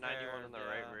on front, 91 repair, on the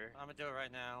right yeah. rear. I'm gonna do it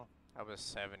right now. I was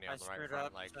 70 I on the right screwed front,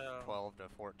 up, like so- 12 to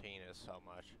 14 is so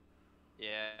much.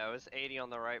 Yeah, it was 80 on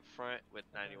the right front with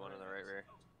 91 on the right rear.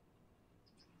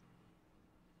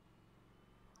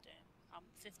 Damn, I'm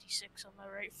 56 on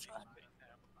the right front.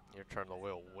 You're turning the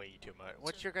wheel way too much.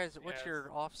 What's your guys? What's Yeah.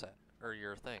 your offset or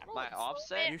your thing? I don't My like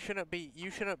offset? You shouldn't be.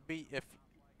 You shouldn't be. If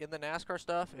in the NASCAR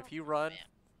stuff, if you run Man.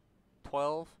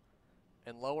 12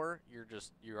 and lower,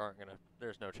 you aren't gonna.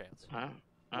 There's no chance. Huh?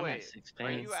 I'm Wait, at 16.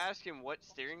 are you asking what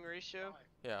steering ratio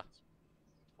Yeah.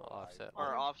 Offset.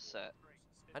 or offset?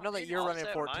 I know that you're running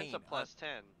Offset, 14. Mine's a plus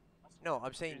 10. No,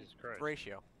 I'm saying Jesus Christ.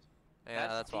 ratio. Yeah,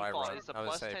 that's what I default. run. It's a I would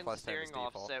plus say 10 plus 10 steering is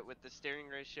default. offset with the steering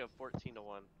ratio of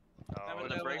 14:1. Oh,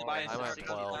 With a brake bias I'm of at 60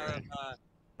 12. degree.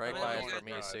 Brake Well, bias you for guys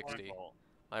me is are 60. default.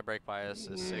 My brake bias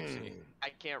is 60. I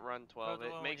can't run 12.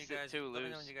 It makes it too Let me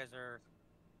know when loose. you guys are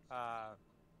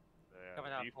Yeah,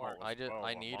 coming the out default for was 12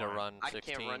 I on need to mine. run I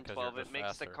 16 can't run because 12. you're It just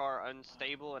makes the faster. car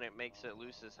unstable and it makes it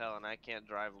loose as hell, and I can't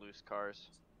drive loose cars.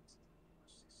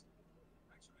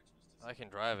 I can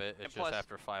drive it. It's And just plus-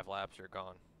 after 5 laps you're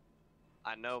gone.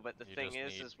 I know, but the You thing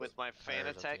just need is with my tires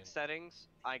at the Fanatec end. settings,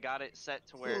 I got it set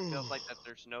to where it feels like that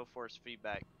there's no force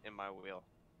feedback in my wheel.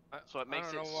 So it makes I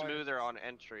it don't know why. smoother on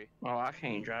entry. Oh, I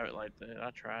can't drive it like that.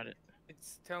 I tried it.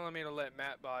 It's telling me to let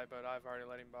Matt buy, but I've already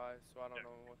let him buy, so I don't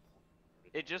know what.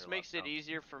 It just makes it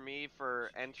easier for me for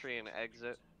entry and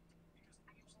exit.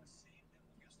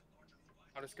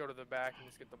 I'll just go to the back and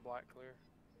just get the black clear.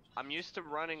 I'm used to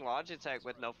running Logitech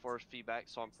with no force feedback,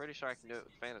 so I'm pretty sure I can do it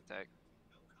with Fanatec.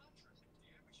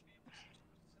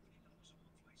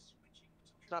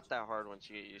 It's not that hard once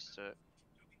you get used to it.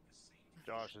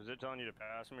 Josh, is it telling you to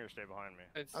pass me or stay behind me?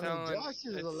 It's I mean, telling. Josh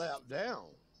is a lap down.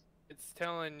 It's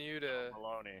telling you to.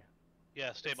 Maloney.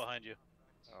 Yeah, stay behind you.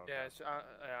 Okay. Yeah,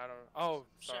 I don't. Oh,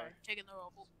 sorry. Taking the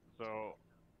roll. So,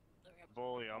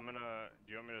 Bully, do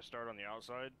you want me to start on the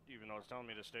outside, even though it's telling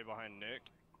me to stay behind Nick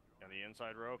on the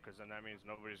inside row? Because then that means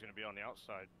nobody's going to be on the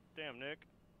outside. Damn, Nick.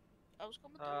 I was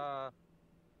coming through.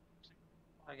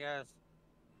 I guess.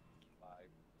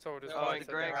 So we'll just Oh, watch and it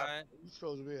Greg, happen. You're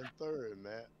supposed to be in third,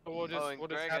 Matt. So we'll just, oh, and we'll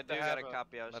just Greg, have I do to have got a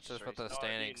copy. I was That's just with racing. the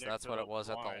standings. That's what it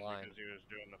was at the line. Because he was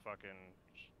doing the fucking.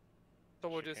 So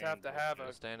we'll just have to chicane have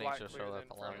bullshit. a standings black just clear show then that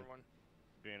the for line. everyone.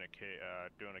 Doing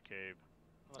a cave.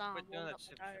 Nah, Quit I'm doing warming that up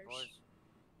shit, my tires. boys.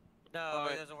 No, Oh, it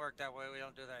wait. doesn't work that way. We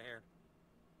don't do that here.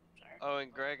 Oh,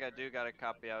 and Greg, I do got a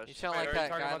copy. I was You sound Wait, like are you that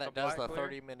talking guy about that the does the black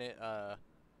clear? 30-minute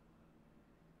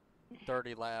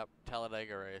 30-lap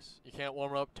Talladega race. You can't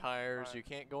warm up tires. Alright. You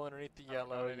can't go underneath the I don't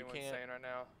know yellow. what You anyone's can't. saying right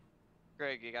now.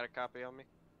 Greg, you got a copy on me?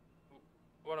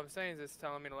 What I'm saying is it's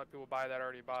telling me to let people buy that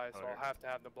already buy, so Okay. I'll have to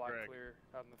have the black Greg. clear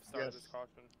on the start of this Yes.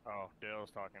 caution. Oh,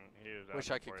 Dale's talking. He was Wish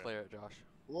asking I could for you. clear it, Josh.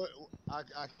 What?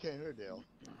 I can't hear Dale.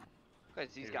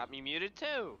 Because he's Here. got me muted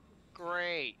too.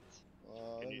 Great.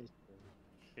 Let you- me-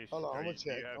 He's, Hold on, are I'm you, gonna do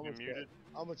you check. have I'm him gonna muted?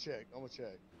 check. I'm gonna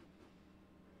check.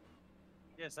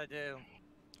 Yes, I do.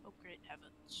 Oh, great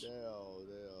heavens. Dale.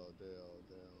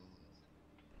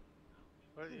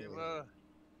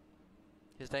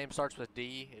 His name starts with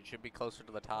D. It should be closer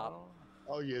to the top.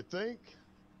 Oh, you think?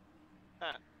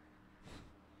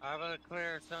 I'm gonna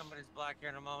clear somebody's black here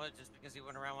in a moment, just because he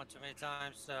went around one too many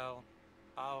times. So,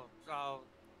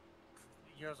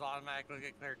 yours will automatically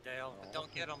get cleared, Dale. But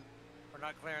don't get them. We're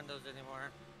not clearing those anymore.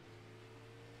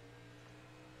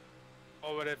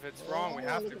 Oh, but if it's wrong, we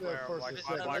have to look at clear that them. first Like, and my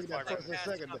second. black Look at that flag. first and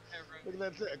second. Look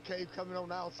at that cave coming on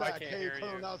the outside. can't Cave hear coming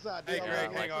you. on the outside. Hey, Dale Greg,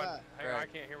 on the hang on. outside. Hang on, I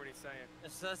Greg. can't hear what he's saying.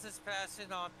 So this is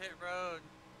passing on pit road.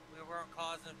 We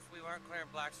weren't clearing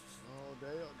blacks. Oh,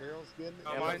 Dale's getting it.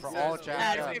 Oh, Yeah, mine but for says- all Cave's jacked Yeah,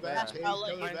 up, if coming you back. pass, Cave's I'll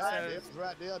let coming you back. pass. Dale's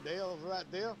right there. Dale's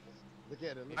right there. Look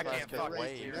at it. Look I at can't it. They're fuck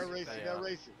racing. wave. They're racing. Yeah. They're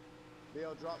racing.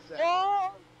 Dale drops that.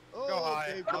 Oh! Oh, Go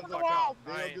high. Cave Go comes the back fuck out. out. I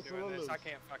Dale ain't gets a doing little this. loose. I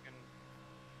can't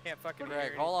fucking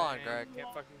Greg, hear hold on, anything. Greg.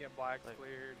 Can't fucking get blacks Like-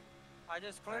 cleared. I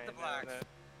just I cleared the ain't doing blacks. it.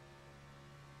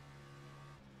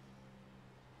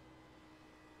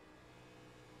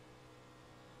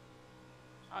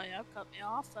 Oh yeah, cut me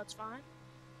off. That's fine.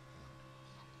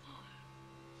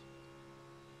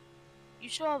 You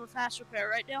still have a fast repair,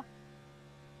 right, Dale?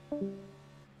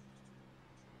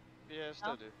 Yeah, I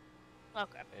still Oh. do.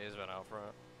 Okay, He's been out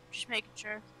front. just making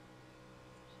sure.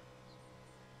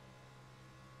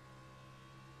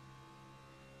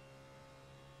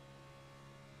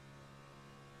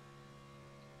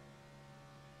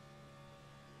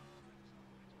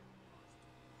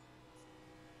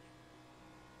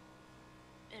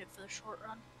 In it for the short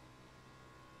run.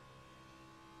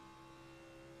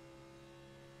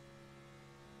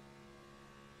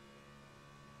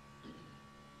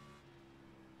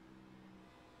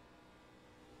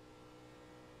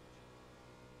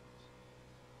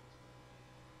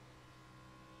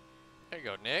 There you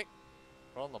go, Nick.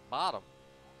 We're on the bottom.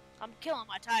 I'm killing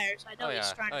my tires. I know Oh, he's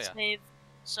yeah. trying Oh, to yeah. save.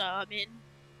 So, I mean,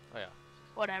 Oh, yeah.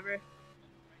 whatever.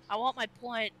 I want my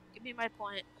point. Give me my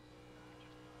point.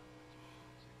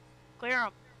 Clear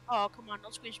him. Oh, come on.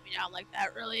 Don't squeeze me down like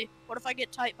that, really. What if I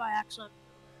get tight by accident?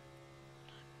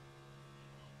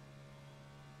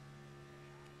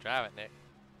 Drive it, Nick.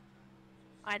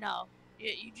 I know.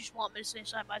 You just want me to stay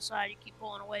side by side. You keep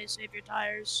pulling away, save your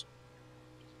tires.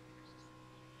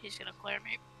 He's gonna clear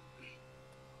me.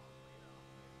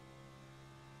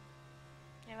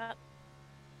 Give up.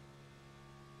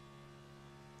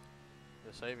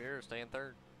 To save yours, stay in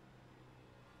third.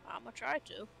 I'm gonna try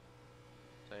to.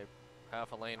 Save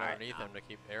half a lane Alright, underneath him to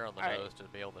keep air on the alright. nose to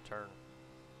be able to turn.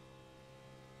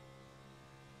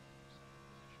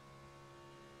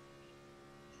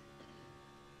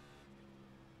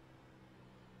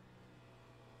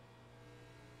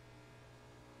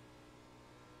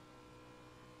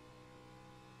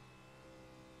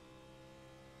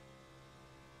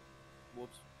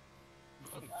 Whoops.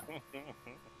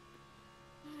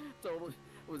 Totally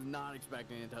was not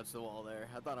expecting to touch the wall there.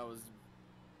 I thought I was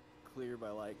clear by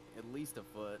like at least a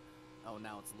foot. Oh,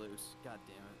 now it's loose. God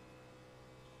damn it.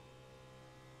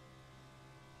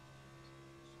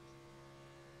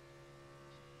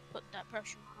 Put that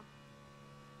pressure on him.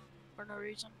 For no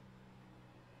reason.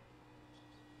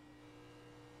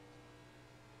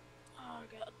 Oh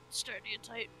god, it's starting to get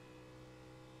tight.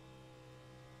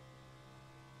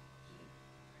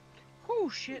 Oh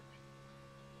shit.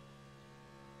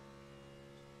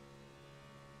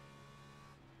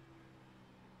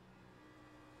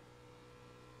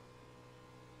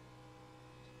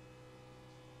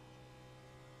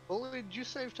 Bully, did you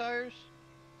save tires?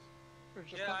 Or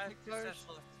just Yeah, I plastic tires?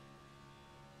 successfully.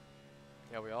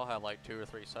 Yeah, we all had like 2 or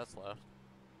 3 sets left.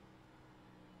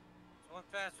 So 1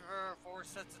 fast river, 4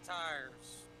 sets of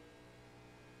tires.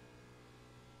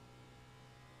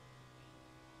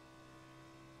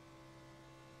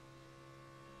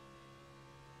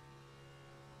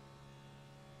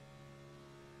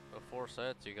 So 4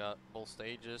 sets, you got both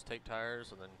stages, take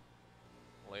tires, and then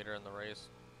later in the race,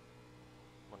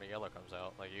 when the yellow comes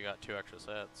out, like you got 2 extra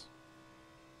sets.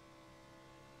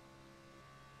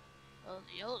 Well,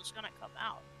 the yellow's gonna come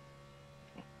out.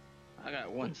 I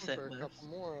got one Looking set for a left. couple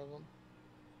more of them.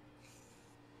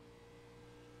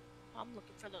 I'm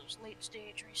looking for those late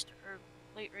stage or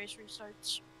late race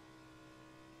restarts.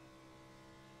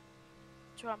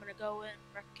 So I'm gonna go in,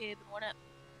 wreck Cabe, and win it.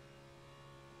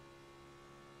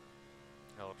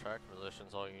 Hell, track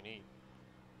position's all you need.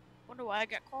 Wonder why I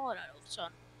got called out of the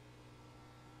sun.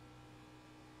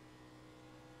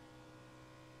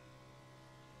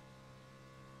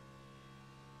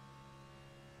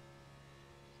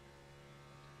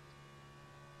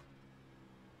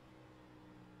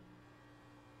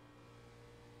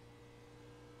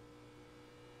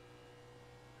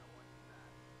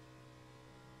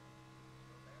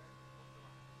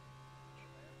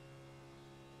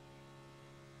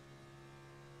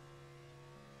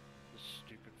 This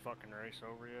stupid fucking race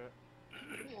over yet?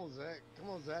 Come on, Zach. Come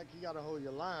on, Zach. You gotta hold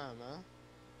your line, man.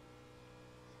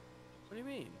 What do you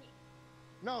mean?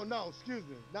 No, no, excuse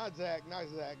me. Not Zach. Not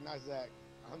Zach. Not Zach.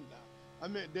 I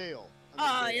meant Dale.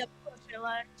 Ah, yep, of course I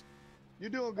lagged. You're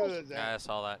doing good, Zach. Yeah, I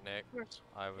saw that, Nick. Of course.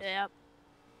 I was. Yep.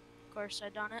 Of course I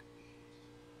done it.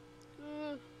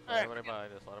 Let everybody by,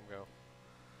 just let him go.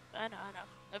 I know.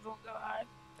 Everyone go high.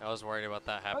 I was worried about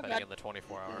that happening God. in the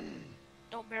 24-hour.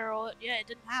 Don't barrel it. Yeah, it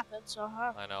didn't happen, so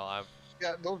I know, I've.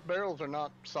 Yeah, those barrels are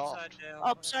not soft.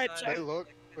 Upside They down. look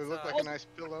like a nice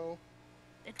pillow.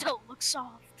 It don't look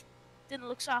soft. Didn't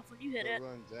look soft when you hit Good it.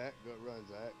 run, Zach. Good run,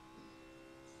 Zach.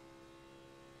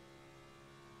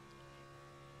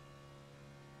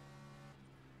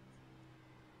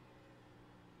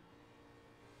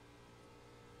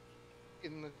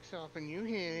 It looks soft when you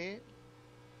hit it.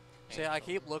 See, I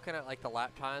keep looking at like the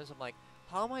lap times. I'm like,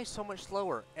 how am I so much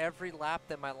slower every lap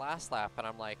than my last lap? And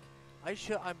I'm like,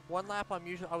 I'm 1 lap.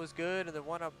 I was good, and then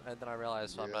and then I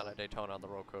realized I'm not at Daytona on the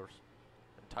road course.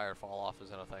 And tire fall off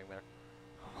isn't a thing there.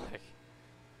 I'm like,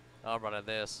 I'm running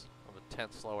this. I'm a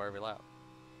 10th slower every lap.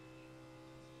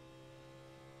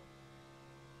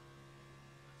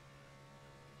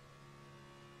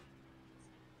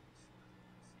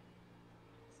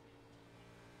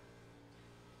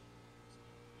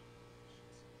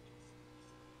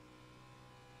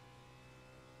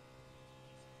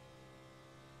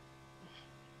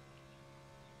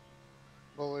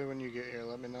 Bully, when you get here,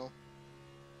 let me know.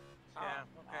 Yeah,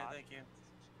 okay, thank you.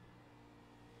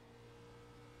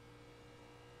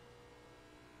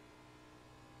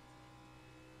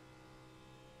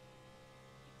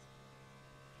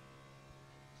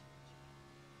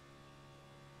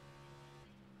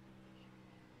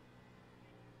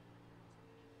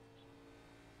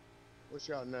 What's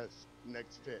your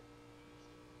next pit?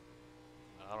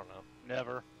 I don't know.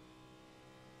 Never.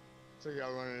 So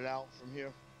y'all running it out from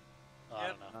here? I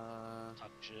don't know.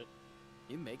 Talk shit.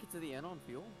 You make it to the end on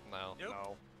fuel? No. Nope.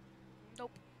 No.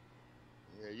 Nope.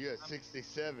 Yeah, you're at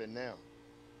 67 now.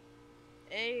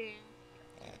 Hey.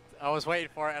 I was waiting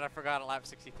for it, and I forgot at lap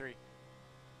 63.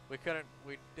 We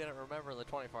didn't remember the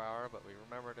 24-hour, but we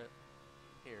remembered it.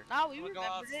 here. No, we We'll go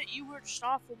remembered out- it. You were just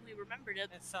off when we remembered it.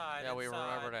 Inside. Yeah, we inside.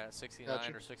 remembered at 69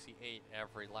 Gotcha. or 68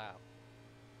 every lap.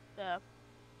 Yeah.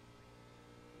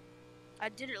 I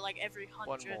did it like every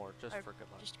 100. One more, just I for good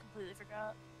luck. just completely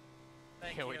forgot.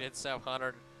 Thank Yeah, you. we did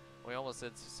 700. We almost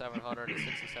did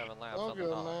 767 laps All on the good,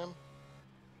 dot. man.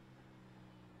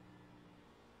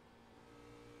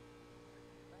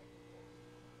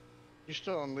 You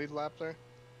still on lead lap there?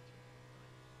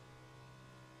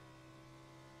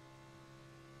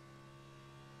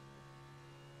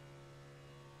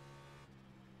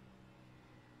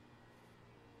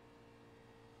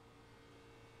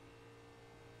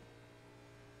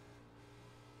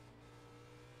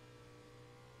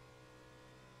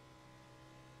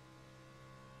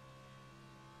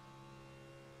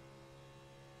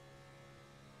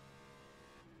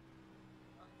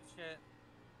 Shit.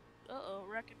 Uh-oh,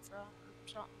 wrecking from or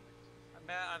something.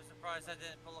 I'm surprised I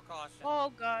didn't pull a caution.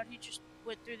 Oh god, he just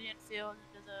went through the infield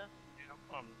into the... Yep,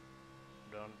 I'm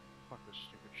done. Fuck this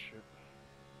stupid shit.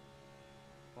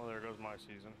 Well, there goes my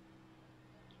season.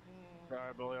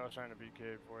 Alright, Billy, I was trying to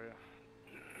BK for you.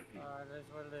 Alright, that's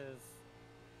what it is.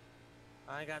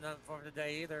 I ain't got nothing for him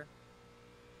today either.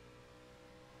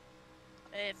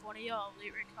 Hey, if one of y'all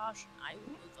late rig caution, I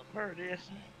will move them. There it is.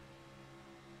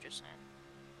 Just saying.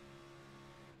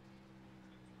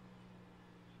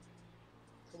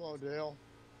 Come on, Dale.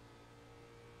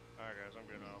 Alright, guys, I'm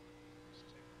good now.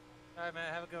 Alright,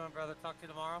 man, have a good one, brother. Talk to you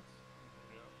tomorrow.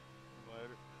 Yep.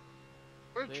 Later.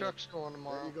 Where the Dale. truck's going There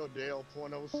tomorrow? you go, Dale.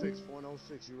 .06,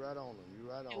 .06. You right on them. You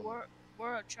right Yeah, on them.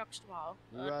 we're at trucks tomorrow.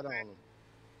 You right on them.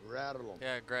 Rattle them.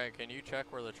 Yeah, Greg, can you check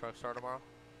where the trucks are tomorrow?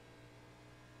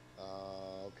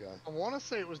 Okay. I want to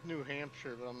say it was New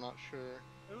Hampshire, but I'm not sure.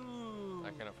 Ooh. I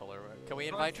can't fully remember. Can we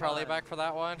Fun invite Charlie time. back for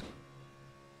that one?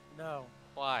 No.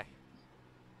 Why?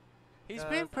 He's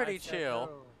been 'Cause I pretty said chill.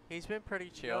 no. He's been pretty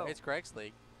chill. No. It's Greg's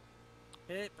league.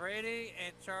 Hit Brady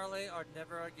and Charlie are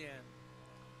never again.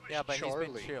 Yeah, but he's Charlie?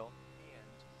 been chill.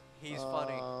 He's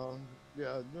funny.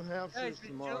 Yeah, New Yeah, Hampshire's he's been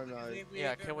tomorrow chill because night. Yeah,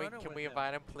 ain't been running can with we him.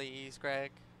 invite him, please,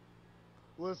 Greg?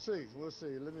 We'll see. We'll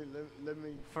see. Let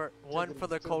me. For take one it for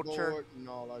the to culture, board and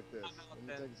all like this. I'm out Let me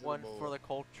then. take it to one the for board. the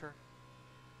culture.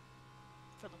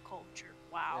 For the culture.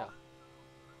 Wow.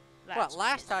 Well, That's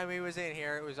last amazing. time he was in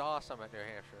here, it was awesome at New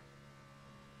Hampshire.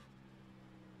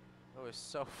 It was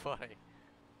so funny.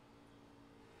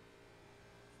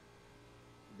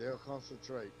 They'll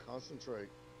concentrate. Concentrate.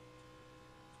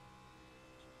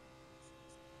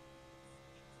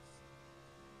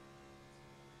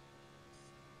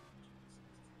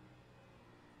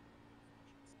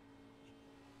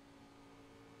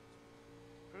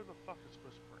 Who the fuck is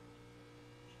whispering?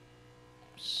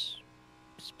 Psst.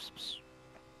 Psst, psst, psst.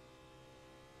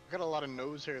 I got a lot of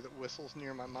nose hair that whistles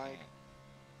near my mic.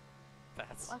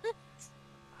 That's. What?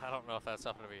 I don't know if that's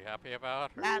something to be happy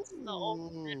about. Or... That's the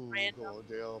ultimate Ooh, random. Come on,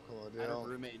 Dale. Come on, I had a Dale.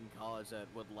 roommate in college that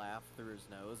would laugh through his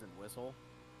nose and whistle.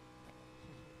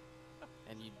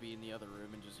 And you'd be in the other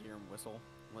room and just hear him whistle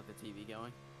with the TV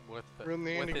going. With Ruined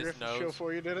the with Andy his Griffith nose. show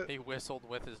for you, did it? He whistled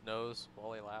with his nose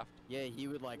while he laughed. Yeah, he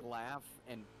would like laugh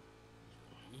and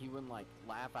he wouldn't like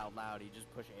laugh out loud. He'd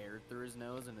just push air through his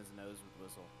nose and his nose would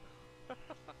whistle.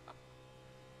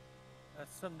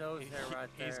 That's some nose hair right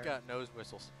there. He's got nose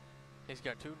whistles. He's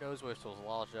got 2 nose whistles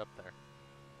lodged up there.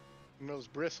 Nose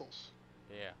bristles.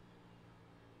 Yeah.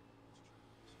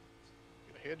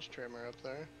 Got a hedge trimmer up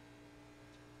there.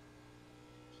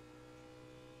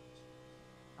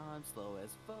 I'm slow as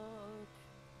fuck.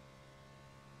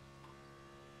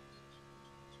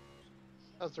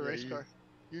 How's the Yeah, race you- car?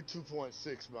 You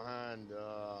 2.6 behind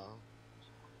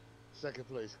second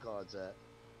place cards at.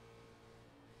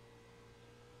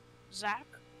 Zach?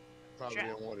 Probably Jack.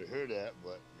 didn't want to hear that,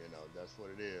 but you know that's what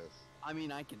it is. I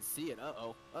mean, I can see it.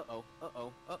 Uh-oh. Uh-oh.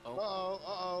 Uh-oh.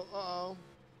 Uh-oh. Uh-oh.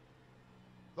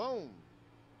 Boom.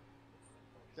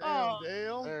 Damn, Oh.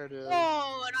 Dale. There it is.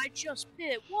 Oh, and I just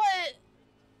pit. What?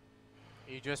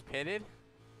 You just pitted?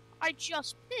 I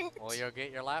just pit. Well, you'll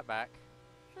get your lap back.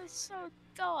 That's so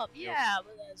dumb. Yeah,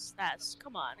 but that's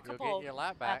come on. A You'll couple get your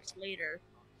lap back. laps later.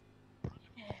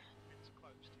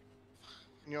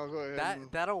 And y'all go ahead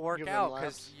and That'll work give them out laps.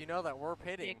 because you know that we're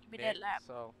pitting. Yeah, give me Nick, that lap.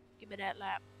 So Give me that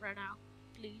lap right now,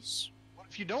 please. What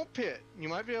if you don't pit? You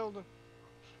might be able to.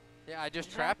 yeah, I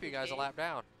just trapped you Exactly, guys a Dave. lap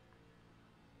down.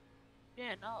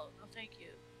 Yeah, no, thank you.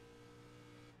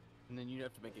 And then you'd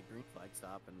have to make a green flag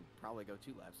stop and probably go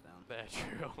 2 laps down. That's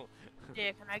true.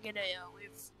 Yeah, can I get a wave?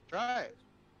 Try it.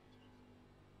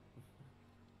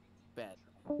 Bet.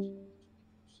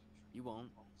 You won't.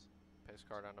 Pace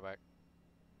car down the back.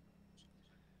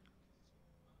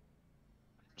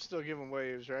 Still giving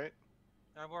waves, right?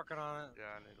 I'm working on it. Yeah,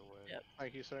 I need a wave. Yep.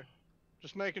 Thank you, sir.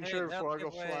 Just making Hey, sure help before I go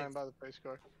give flying waves. by the pace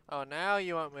car. Oh, now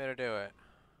you want me to do it?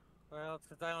 Well, it's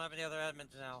 'cause I don't have any other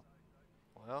admins now.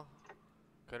 Well,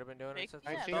 could have been doing it since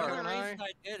the 19 The start. only Gemini. reason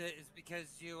I did it is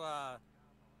because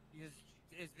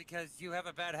you have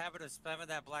a bad habit of spamming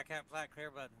that black clear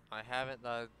button. I haven't,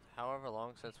 however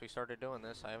long since we started doing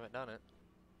this, I haven't done it.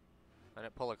 I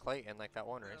didn't pull a Clayton like that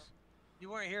one race. You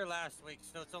weren't here last week,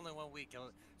 so it's only 1 week.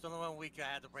 It's only 1 week I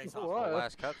had to race off. What? The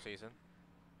last Cup season.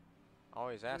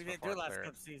 Always ask We didn't before do I last clear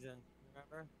Cup it. season,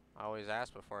 remember? I always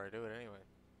ask before I do it anyway.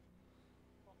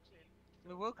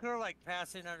 We'll clear like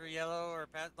passing under yellow or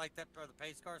like that for the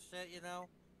pace car shit, you know?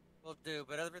 We'll do,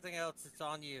 but everything else, it's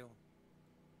on you.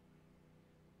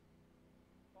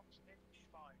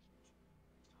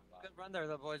 Good run there,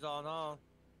 though, boys, all in all.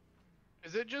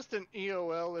 Is it just an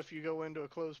EOL if you go into a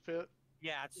closed pit?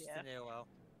 Yeah, it's just an AOL.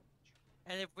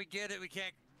 And if we get it, we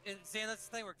can't. And see, that's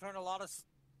the thing. We're throwing a lot of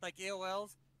like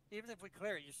AOLs. Even if we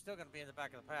clear it, you're still going to be in the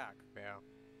back of the pack. Yeah.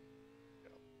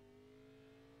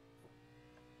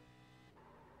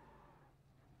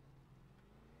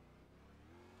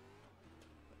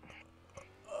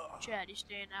 Chad, you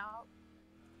staying out?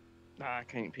 Nah, I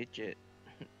can't pitch it.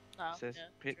 Oh, It says yeah,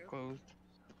 pit true. closed.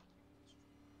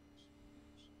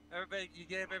 Everybody, you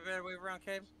get everybody wave around,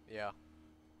 Cave? Yeah.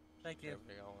 Thank you.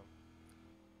 Everybody going.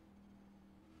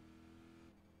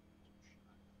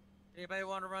 Anybody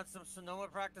want to run some Sonoma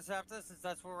practice after this, since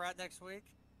that's where we're at next week?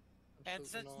 And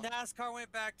since NASCAR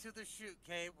went back to the shoot,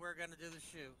 Cave, we're going to do the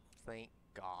shoot. Thank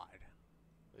God.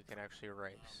 We can actually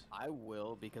race. I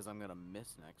will because I'm gonna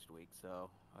miss next week, so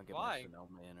I'll get Why? my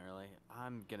Sonoma in early.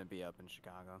 I'm gonna be up in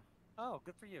Chicago. Oh,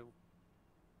 good for you.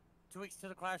 2 weeks to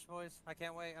the Clash, boys. I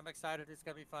can't wait. I'm excited. It's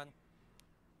going to be fun.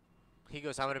 He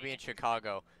goes, I'm going to be in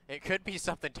Chicago. It could be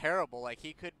something terrible. Like,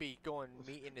 he could be going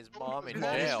meeting his mom in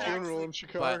Mom's jail. funeral in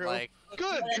Chicago. But, like...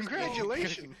 Good!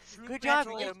 Congratulations! Good job.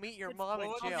 You're going to meet your mom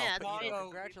in jail. Yeah,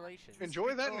 Congratulations.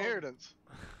 Enjoy that inheritance.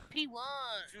 P1.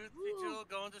 Truth be told,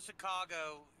 going to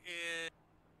Chicago is...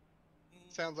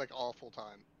 Sounds like awful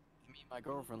time. I mean, my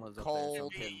girlfriend lives up Cold. there. So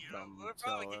kids We'll so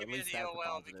probably at give you least the that's a OL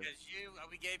positive. because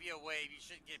we gave you a wave. You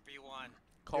shouldn't get P1.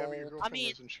 Cold. Yeah, but your girlfriend mean,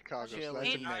 lives in Chicago, so chilly.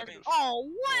 that's a I negative. Oh,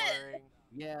 what? Boring.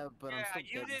 Yeah, but I'm Yeah, still you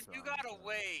getting did. some, You got a so-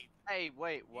 wave. Hey,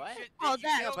 wait, what? You should, Oh, you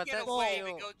that- still Yeah, but get that's a wave still-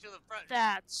 and go to the front.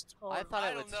 That's totally. I thought I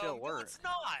it would don't know. still No, work. it's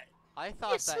not. I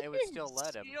thought Yes, that it it would still is.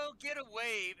 let him. You don't get a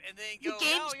wave and then The go,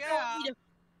 game's oh yeah. telling me to.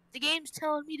 The game's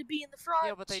telling me to be in the front.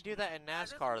 Yeah, but they do that in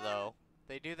NASCAR, though.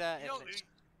 They do that You in... don't,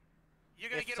 you're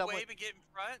gonna if get someone- a wave and get in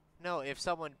front. No, if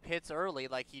someone pits early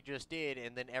like he just did,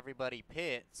 and then everybody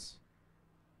pits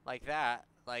like that,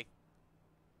 like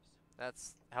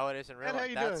that's how it is in real Ed, how life.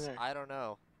 you doing That's there? I don't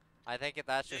know. I think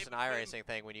that's just an David, iRacing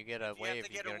thing. When you get a If you wave, have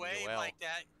to you get get a an wave UL. like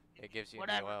that. It gives you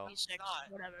Whatever. an UL. P6. Not.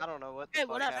 Whatever. I don't know what Hey, the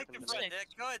fuck whatever. Take happened the to front, me. Nick.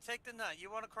 Go ahead, take the nut. You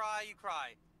want to cry, you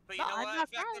cry. But you No, know I'm what? not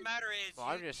The fact of the crying. matter is, Well,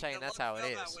 I'm just saying the that's luck how it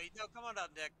fell that is. way. No, come on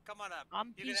up, Nick. Come on up.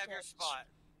 I'm You can have your P6. spot.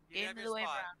 You can Game have to your the wave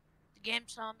spot. round. The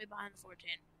game's telling me behind the 14.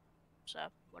 So,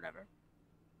 whatever.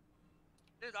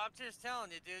 Dude, I'm just telling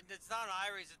you, dude. It's not an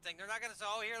iRacing thing. They're not gonna say,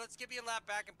 "Oh, here, let's give you a lap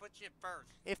back and put you in first."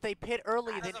 If they pit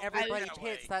early, That then doesn't work everybody that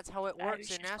pits. way. That's how it I works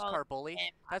was in just NASCAR, following bully. the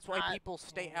game. That's why I'm people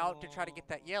stay out to try to get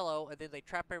that yellow, and then they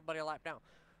trap everybody a lap down.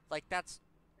 Like that's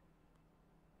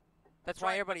why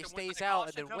right, everybody but when stays the out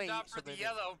and caution then comes out waits. for So the then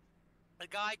yellow, the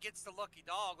guy gets the lucky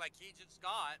dog like he just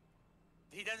got.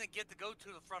 He doesn't get to go to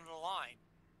the front of the line.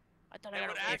 I thought They I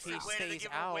would got a If he actually wait to stays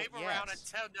give him a out, wave around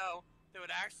yes. until they would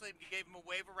actually give him a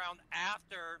wave around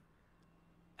after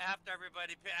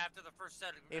everybody after the first set.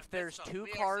 Of If pit there's stops. two We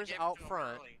actually cars gave it out to him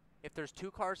front, early. if there's two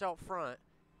cars out front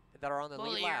that are on the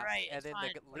Bully, lead you're lap, right, and it's then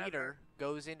fine, the whatever. leader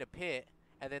goes into pit,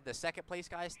 and then the second place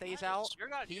guy stays Nice. out, You're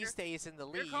not, he your, stays in the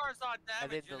your lead. car's not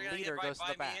and then damaged. the You're gonna leader get right goes to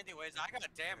by the back. me anyways. I got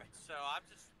damaged, so I'm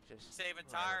just Just saving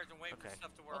whatever. tires and waiting Okay. for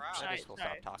stuff to wear Oh, out. I sorry. just will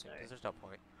stop talking because there's no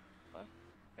point.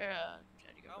 Chad,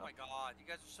 you go. Oh my god, you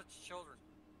guys are such children.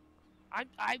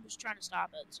 I was trying to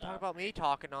stop it. So. Talk about me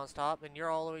talking nonstop, and you're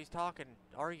always talking,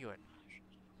 arguing.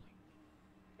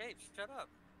 Hey, shut up.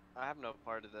 I have no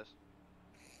part of this.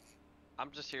 I'm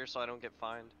just here so I don't get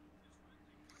fined.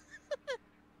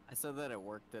 I said that at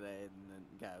work today, and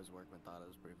the guy I was working with thought it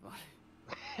was pretty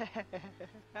funny.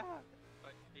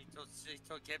 But he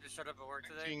told Gabe to shut up at work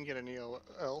You today. can get an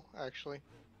EOL, actually,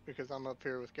 because I'm up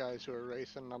here with guys who are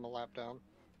racing and I'm a lap down.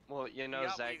 Well, you know, You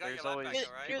got Zach, your there's lap always back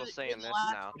though, right? people You're saying the this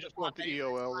last- now. I just want the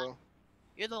EOL, though.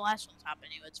 You're the last one top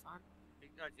anyway. It's fine.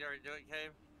 You already do it,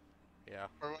 Gabe? Yeah.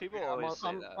 Or, People yeah, always say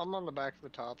I'm, that. I'm on the back of the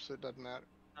top, so it doesn't matter.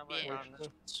 I'm Yeah, waiting on this.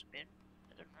 it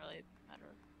doesn't really matter.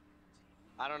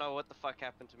 I don't know what the fuck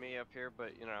happened to me up here,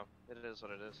 but you know, it is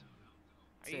what it is.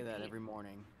 Are Say you that Pete? every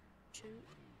morning. 2.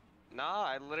 Nah,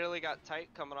 I literally got tight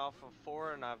coming off of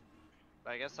 4, and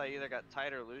I guess I either got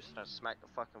tight or loose, and I smacked the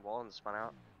fucking wall and spun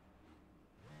out.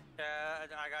 Yeah,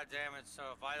 I got damaged, so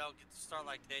if I don't get to start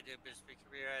like they do, just be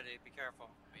ready, be careful.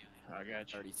 I got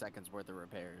 30 seconds worth of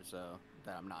repairs, so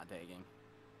that I'm not taking.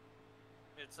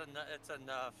 It's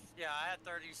enough. Yeah, I had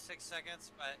 36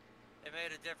 seconds, but it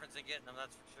made a difference in getting them,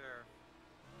 that's for sure.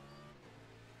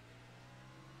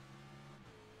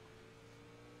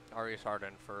 I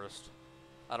restarted first.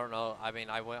 I don't know. I mean,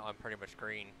 I went on pretty much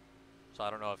green, so I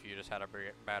don't know if you just had a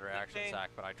bad reaction, Zach.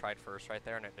 But I tried first right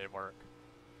there, and it did work.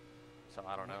 So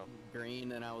I don't know.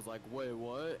 Green, and I was like, wait,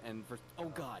 what? And first, oh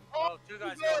god. Oh, 2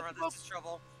 guys going around. This is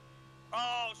trouble.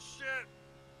 Oh shit.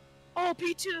 Oh,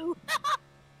 P2.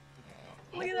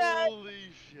 Look at that. Holy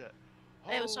shit.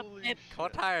 Hey, what's up, Gabe?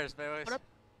 Cold tires, baby. What up?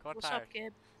 Cold What's tires. up,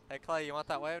 Gabe? Hey, Clay, you want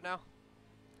that wave now?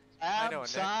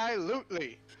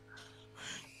 Absolutely.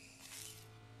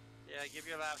 Yeah, give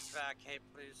your laps back, hey,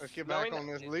 please. Let's get back on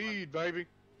this lead, baby.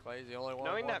 Clay's the only one.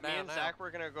 Knowing that me down and now. Zach were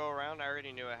gonna go around, I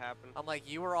already knew it happened. I'm like,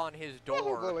 you were on his Oh,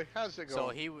 door. Billy, how's it going?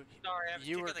 So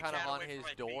you were kind of on his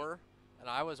door, and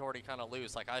I was already kind of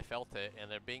loose. Like I felt it,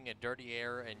 and there being a dirty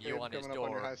air and you on his coming up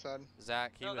on your door, high side.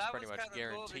 Zach, he No, was that pretty was much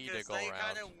kinda cool guaranteed to because go they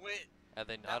around. kinda went- And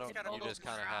then that I was don't. kinda You cool just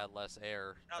kind of around. had less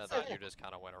air, and Outside. then you just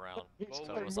kind of went around. So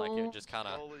Slowly, it was like it just kind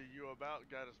of. slowly, you about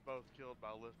got us both killed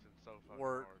by lifting so fucking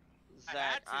Were- hard. I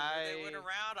had Zach, to. When they went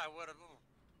around, I would have.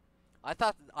 I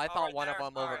thought right one of there,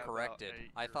 them sorry. overcorrected. About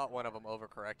 8 I or thought one of them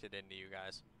overcorrected into you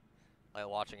guys. Like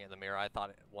watching it in the mirror, I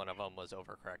thought one of them was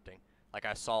overcorrecting. Like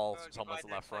I saw someone's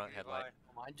left front headlight.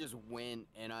 I just went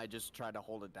and I just tried to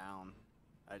hold it down.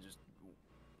 I just.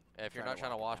 If you're not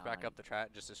trying to wash back up the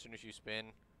track, just as soon as you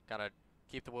spin, kind of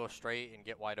keep the wheel straight and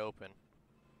get wide open.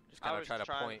 Just kind of try to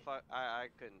point. I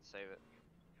couldn't save it.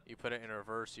 You put it in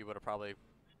reverse, you would have probably.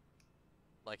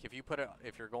 Like if you put it,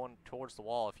 if you're going towards the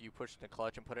wall, if you push the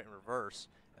clutch and put it in reverse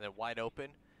and then wide open,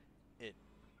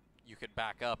 you could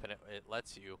back up and it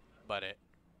lets you, but it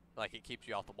keeps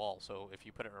you off the wall. So if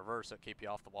you put it in reverse, it'll keep you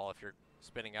off the wall. If you're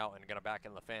spinning out and gonna back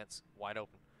in the fence, wide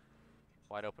open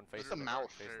face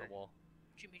the wall.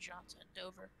 Jimmy Johnson,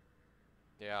 Dover.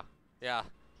 Yeah, yeah.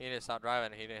 He didn't stop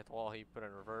driving. He didn't hit the wall. He put it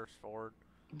in reverse, forward,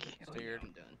 steered.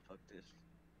 I'm done. Fuck this.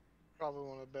 Probably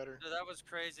one of the better. Dude, that was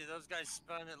crazy. Those guys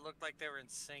spun. It looked like they were in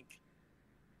sync.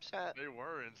 They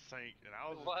were in sync, and I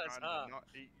was It just was, trying to not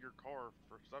eat your car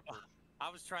for supper. I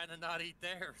was trying to not eat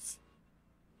theirs.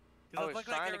 I was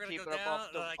trying to keep it up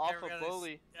off the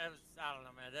bully. I don't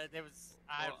know, man.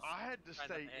 I had to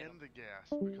stay in the gas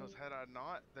because had I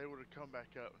not, they would have come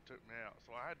back up and took me out.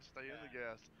 So I had to stay in the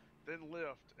gas, then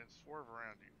lift and swerve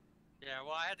around you. Yeah,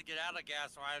 well, I had to get out of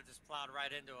gas or I just plowed right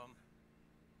into them.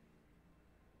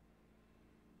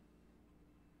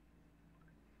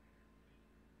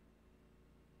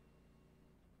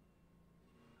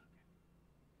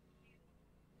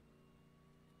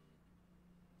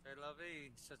 C'est la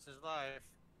vie, such is life.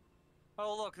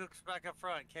 Oh, look, who's back up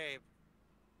front, Cabe.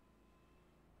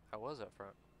 How was up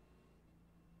front?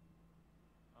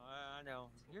 I know.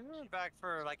 You're back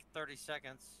for like 30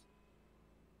 seconds.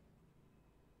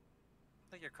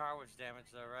 I think your car was damaged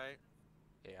though, right?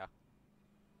 Yeah.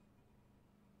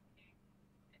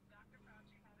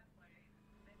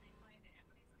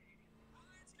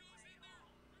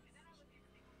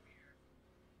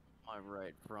 My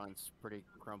right front's pretty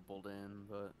crumpled in,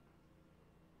 but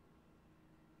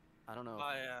I don't know.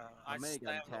 I may have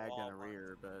gotten tagged in the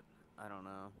rear, but I don't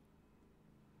know.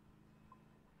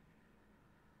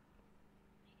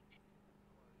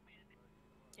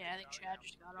 Yeah, I think Chad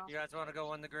just got off. You guys want to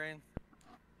go in the green?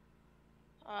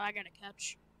 I got a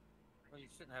catch. Well, you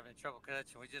shouldn't have any trouble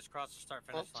catching. We just crossed the start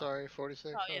finish Oh, line. sorry,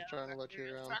 46. Oh, I was trying to let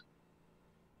you around.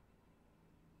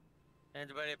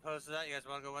 Anybody opposed to that? You guys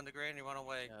want to go in the green? Or you want to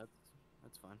wait? Yeah,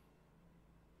 that's fine.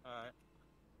 All right.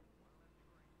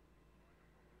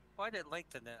 Well, I didn't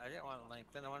lengthen it. I didn't want to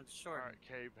lengthen. I wanted to shorten. All right,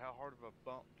 Cabe, how hard of a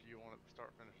bump do you want at the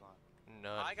start finish line?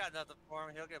 None. I got nothing for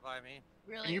him. He'll get by me.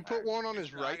 Really? Can you put one on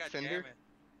his No, I right got fender? damage.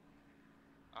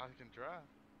 I can try.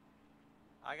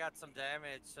 I got some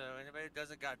damage, so anybody who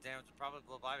doesn't got damage will probably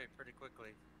blow by me pretty quickly.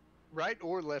 Right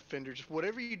or left fender, just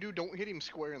whatever you do, don't hit him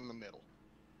square in the middle.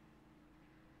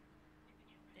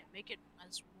 Yeah, make it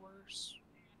as worse.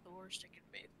 The worst it can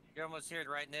be. You're almost here,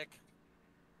 right, Nick?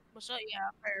 What's up? Yeah,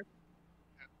 fair.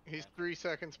 He's 3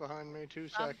 seconds behind me, 2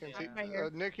 I'm seconds. right here.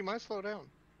 Nick, you might slow down.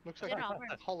 Looks like Yeah, no, I'm you're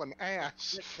right. hauling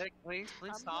ass. Nick, please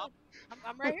I'm stop. good.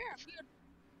 I'm right here.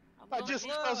 I'm good.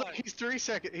 I was like, he's 3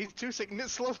 seconds. He's 2 seconds. Nick,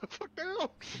 slow the fuck down.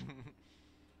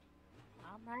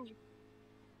 I'm right.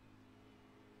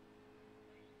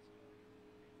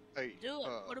 Hey, Do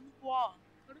it. Put him in the wall.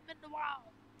 Put him in the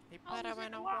wall. He put him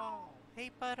in a wall.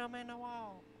 He put him in a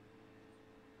wall.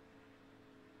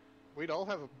 We'd all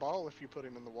have a ball if you put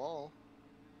him in the wall.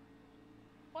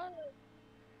 What?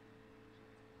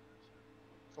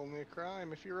 It's only a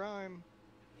crime if you rhyme.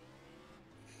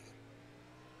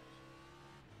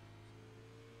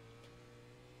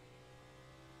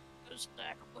 There's the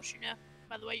acro bush, you know.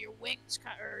 By the way, your wings,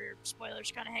 or your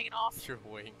spoilers, kind of hanging off. Your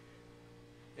wing.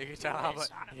 You can tell how much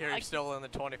you're still in the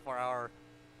 24-hour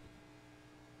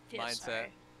mindset.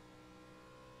 Sorry.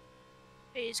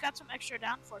 Hey, he's got some extra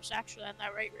downforce actually on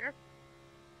that right rear.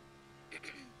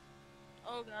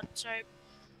 Oh god, sorry.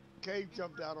 Cave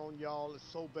jumped out on y'all. It's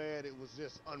so bad it was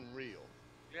just unreal.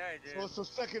 Yeah, he did. So it's the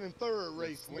second and third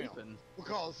race now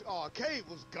because Cave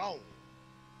was gone.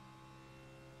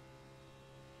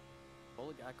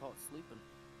 Bully got caught sleeping.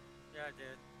 Yeah, I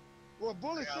did. Well,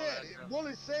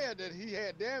 Bully said that he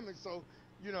had damage, so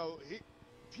you know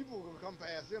people were gonna come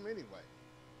past him anyway.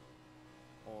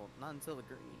 Well, not until the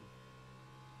green.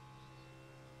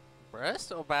 We're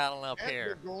still battling up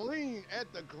here.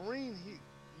 At the green,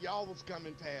 y'all was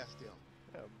coming past him.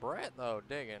 Yeah, Brett though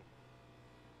digging.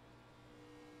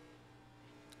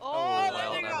 Oh,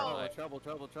 well, there you go. Trouble.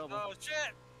 Oh shit!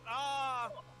 Ah!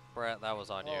 Brett, that was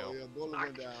on you. Oh yeah, Bully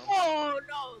went down. Oh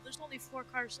no, there's only 4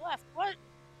 cars left. What?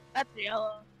 That's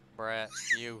yellow. Brett,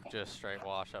 you just straight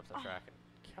wash up the track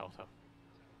and killed him.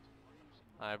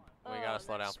 We gotta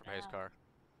slow down for pace car.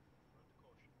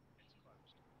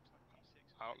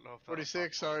 I don't know if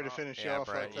 46, sorry to finish you Yeah, off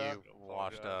Brett, like that. you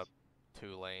washed up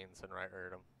 2 lanes and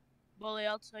right-reared him. Bully,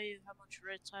 I'll tell you how much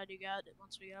right side you got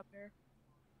once we get up here.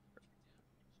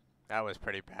 That was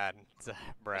pretty bad,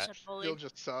 Brett. Still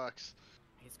just sucks.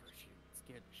 He's gonna shoot.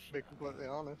 Scared the shit. Be completely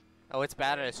honest. Oh, it's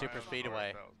bad at a super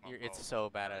speedway. It's so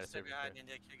bad at a Stay super behind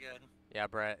speedway. you, Nick. You're good. Yeah,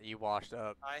 Brett, you washed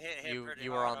up. I hit him pretty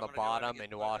You were hard. on the I'm gonna go ahead bottom get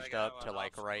and the ones I washed got up on to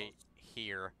like right obstacles.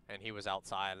 here, and he was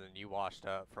outside, and you washed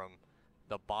up from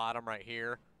the bottom right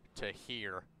here to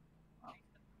here,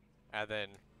 and then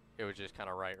it was just kind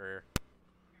of right rear.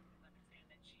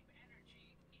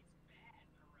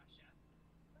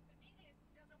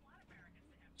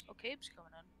 Oh, Cabe's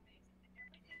coming in.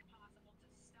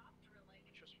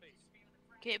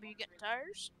 Cabe, you getting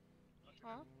tires?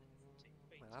 Huh?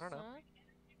 I don't know. Huh?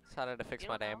 Decided to fix You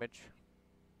my don't know. damage.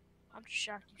 I'm just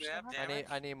shocked you You still have have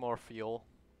I need more fuel.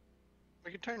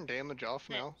 We could turn damage off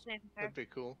now. Same here. That'd be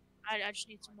cool. I just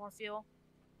need some more fuel.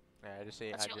 Yeah, I just see.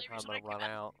 That's the only I'm reason gonna I run came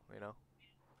in. out. You know.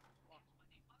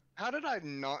 How did I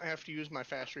not have to use my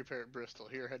fast repair at Bristol?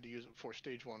 Here, I had to use it before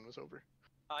stage 1 was over.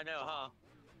 I know, huh?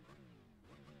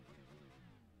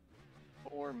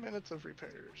 4 minutes of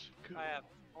repairs. Cool. I have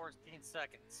 14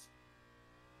 seconds.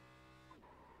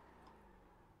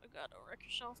 I gotta wreck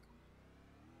yourself.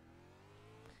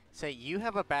 Say, you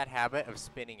have a bad habit of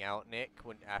spinning out, Nick,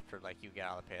 when after like you get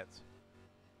out of the pits.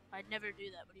 I'd never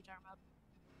do that. What are you talking about?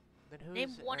 Then who Name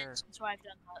is it, one or- instance where I've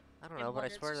done that. I don't Name know, but one I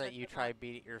swear instance that I've you done try that.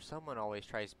 beat, or someone always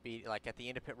tries beat, like at the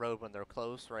end of pit road when they're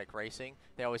close, like racing,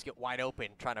 they always get wide open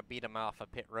trying to beat them off a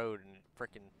pit road and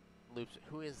freaking loops.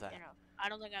 Who is that? You know, I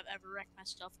don't think I've ever wrecked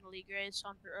myself in a league race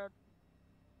on pit road.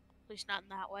 At least not in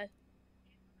that way.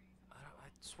 I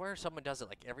swear someone does it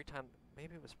like every time.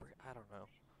 Maybe it was, I don't know.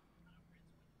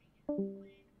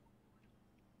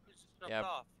 Who's just jumped Yeah.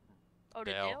 off? Oh,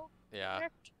 did Dale. Dale? Yeah.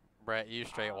 Wrecked? Brett, you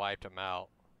straight wiped him out.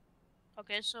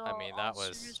 Okay, so I mean, that as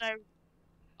was- soon as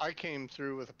I came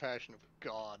through with a passion of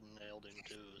God and nailed him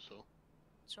too, so.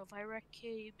 So if I wreck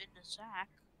Cabe into Zach,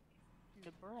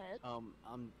 into Brett. I'm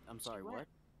sorry. what? What?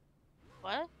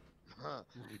 What? Huh.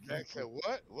 Jack said,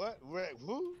 what?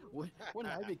 Who? When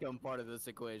did I become part of this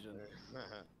equation?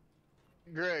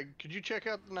 Greg, could you check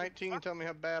out the 19 and tell me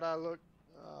how bad I look?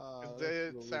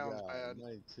 It sounds bad.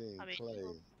 19, I mean, Clay.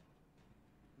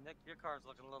 Nick, your car's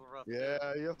looking a little rough.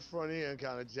 Yeah, your front end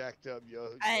kind of jacked up.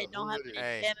 I don't have any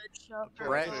Hey, damage. So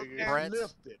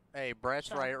Brett's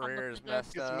So right I'm rear looking is good.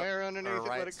 messed Get some up. air underneath Her it, let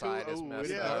right it cool. side is Ooh, messed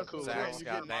yeah, up. cool. Zach's You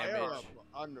got getting air damage. up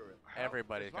under it.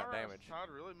 Everybody's Is got our damage. side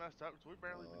really messed up? 'Cause we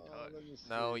barely even touched. Let me see.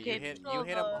 No, you Okay, hit so you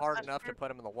hit him the hard left enough to rear-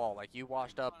 put him in the wall. Like you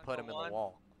washed up, Wanna put go him in one? the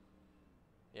wall.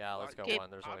 Yeah, let's go Okay.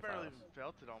 one. There's I only barely 5. even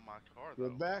felt it on my car The though.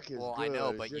 back is Well, good. I know,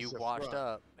 it's but just you your washed front.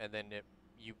 up, and then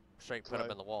you straight put him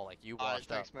Right. in the wall. Like you Alright, washed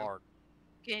thanks, up man. hard.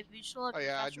 Okay, you still have Oh your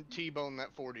yeah, I faster- T-boned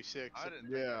that 46 I at didn't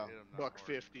think I Yeah. hit him that buck hard.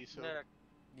 50, so. Nick,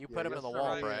 You Yeah, put him your in the front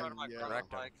wall, end, Brett. front of my yeah. car.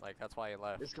 Wrecked him. Like- Like that's why he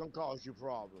left. It's gonna cause you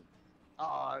problems.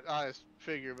 I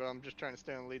figure, but I'm just trying to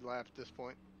stay on the lead lap at this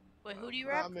point. Wait, who do you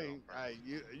I wreck? mean,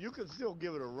 you can still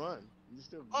give it a run. You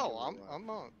still. Can Oh, give it a run. I'm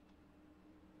on.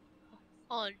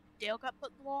 Oh, Dale got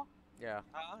put in the wall? Yeah,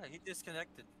 he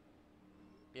disconnected.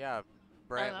 yeah.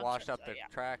 Brett I'm washed sorry, up the yeah.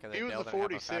 track, and then He was Dale the didn't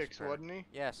have a fast 46, return. wasn't he?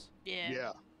 Yes. Yeah.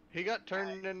 Yeah. He got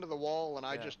turned into the wall, and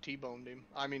I Yeah. just T-boned him.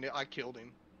 I mean, I killed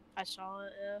him. I saw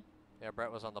it. Yeah. Yeah,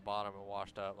 Brett was on the bottom and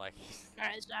washed up. Like,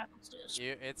 Alright, Zach, let's do this.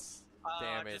 it's I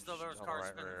damage just know there was on the cars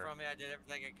right spinning rear. from me. I did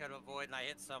everything I could avoid, and I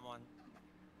hit someone.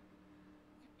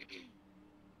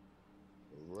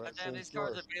 Right, Damn, these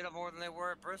cars are beat up more than they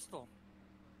were at Bristol.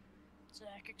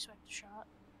 Zach, expect a shot.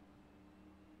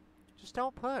 Just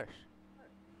don't push.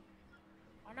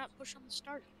 Why not push on the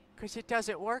start? Because it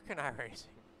doesn't work in iRacing.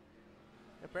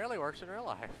 It barely works in real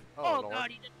life. Oh, Lord.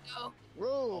 God, he didn't go.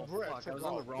 Whoa, Brett fuck, I took was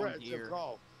on the off. wrong Brett gear. took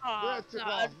off. Oh, Brett took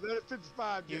God. off. Let it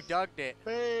 55 You just dugged it.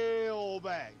 fell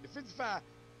back. The 55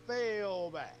 fell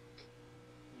back.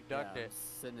 You dugged Yeah, I it. was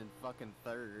sitting in fucking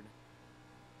third.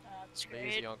 That's Easy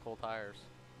great. on cool tires.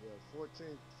 Yeah,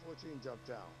 14 jumped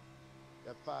out.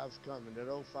 That 5's coming. That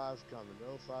 05's coming.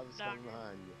 That 05 is Down coming here.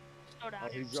 behind you. Slow down Oh,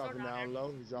 here. he's Slow dropping down down here.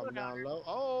 low. He's dropping down down here. low.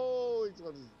 Oh, he's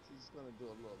gonna do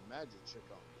a little magic trick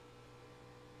on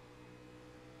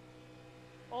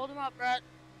Hold him up, Brett.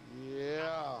 me.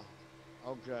 Yeah.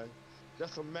 Okay.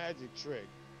 That's a magic trick.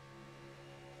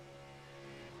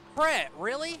 Brett,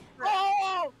 really?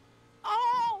 Oh!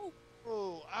 Oh!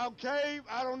 Oh, okay.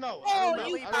 I don't know. Oh, I don't know.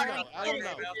 you I don't gotta know. be I don't kidding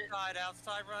know. me.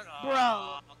 Outside run. Bro.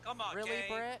 Oh, come on, Really, Gabe.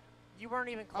 Brett? You weren't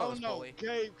even I close, don't know. bully.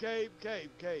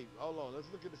 Cave. Hold on.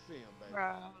 Let's look at the film, baby.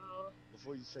 Bro.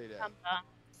 Before you say that. I'm done.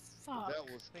 Fuck.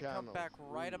 That was They kind come of back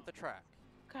right up the track.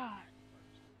 God.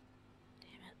 Damn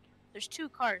it. There's 2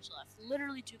 cars left.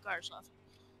 Literally 2 cars left.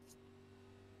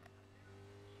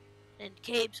 And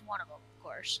Cabe's one of them, of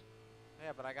course.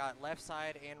 Yeah, but I got left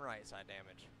side and right side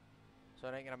damage. So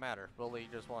it ain't gonna matter. Bully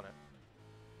just won it.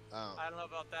 I don't know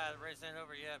about that. The race ain't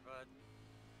over yet, but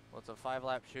Well, it's a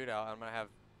 5-lap shootout.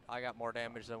 I got more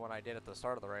damage than when I did at the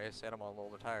start of the race, and I'm on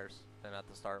older tires than at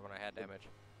the start when I had damage.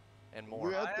 And more.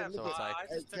 We have to So look it's at like,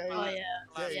 Cave, Oh, yeah.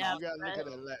 Cave, Yeah, you gotta look Brett. at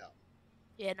that lap.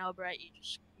 Yeah, no, Brett, you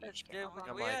just can't.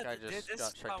 I'm we like, had I to- just this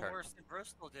got is straight far turned. worse than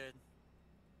Bristol did.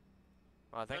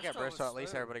 well, I think at Bristol Bristol was at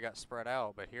least smooth. everybody got spread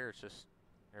out, but here it's just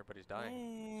everybody's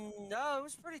dying. No, it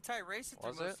was pretty tight racing through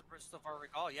Was most it? of Bristol, if I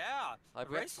recall. Yeah. I, the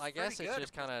race was I guess pretty it's good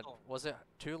just at kind of, Bristol. was it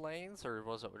 2 lanes or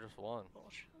was it just 1?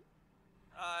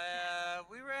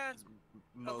 We ran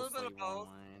a little bit of both.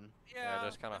 Yeah,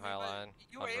 just kind of I mean, high but line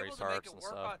you on were able to make restarts it and work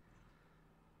stuff. on.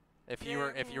 If Yeah,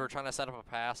 you were trying to set up a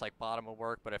pass, like bottom would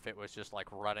work, but if it was just like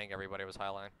running, everybody was high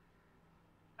line.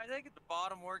 I think at the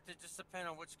bottom worked. It just depended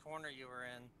on which corner you were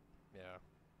in. Yeah.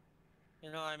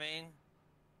 You know what I mean?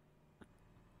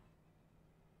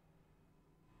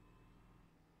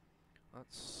 That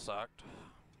sucked.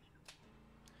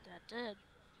 That did.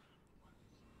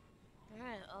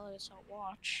 Alright, I guess I'll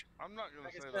watch. I'm not gonna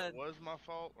Like I say said- that was my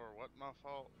fault or what my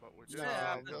fault, but we did. No,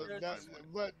 Yeah, have but those there's- moments.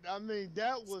 but I mean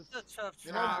that was. It's a tough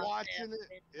And track. I'm watching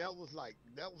it. That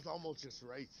was almost just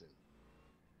racing.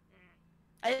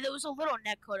 There was a little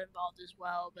netcode involved as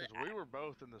well, but 'Cause we were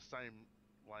both in the same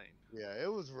lane. Yeah,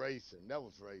 it was racing. That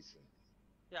was racing.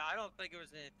 Yeah, I don't think it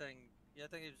was anything. Yeah, I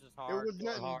think it was just It hard. was going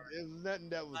nothing. hard. It was nothing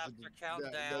that was Laps are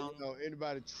counting that, down. you know,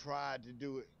 anybody tried to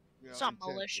do it. You know, something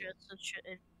intentionally.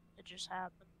 malicious. It just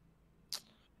happened.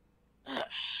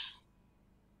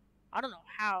 I don't know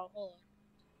how. Hold on.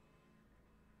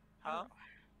 Huh?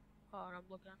 Hold on, I'm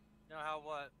looking. You know how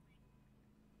what?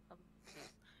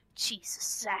 Jesus,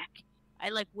 Zach. I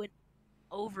like went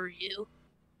over you.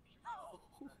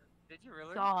 Did you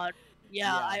really? God.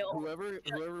 Yeah,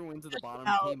 Whoever went to the just bottom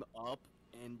about- came up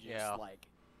and just Yeah. like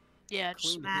Yeah, just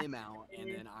cleaned smacked him out, and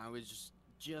me. then I was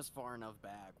just far enough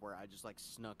back where I just like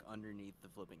snuck underneath the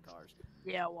flipping cars.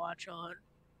 Yeah, watch on.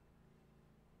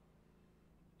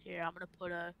 Here, I'm gonna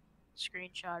put a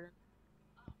screenshot in.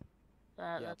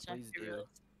 Yeah, That's please actually do.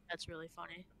 that's really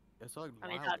funny. It's like I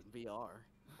mean, wild in VR.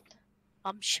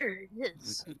 I'm sure it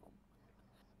is.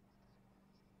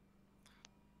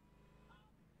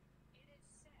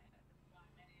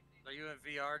 Are you in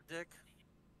VR, Dick?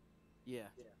 Yeah.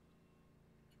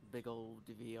 Big old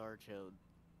VR chode.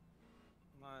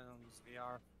 I don't use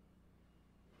VR.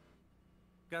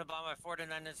 Gonna buy my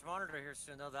 49-inch monitor here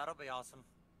soon, though. That'll be awesome.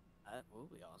 That will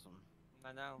be awesome.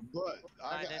 I know. But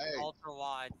I 9-inch got, ultra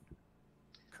wide.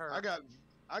 Curve.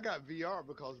 I got VR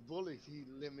because Bully he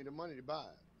lent me the money to buy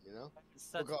it. You know, It's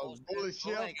such because bullshit. Bully Bully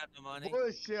Chef, ain't got no money.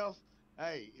 Bully Chef.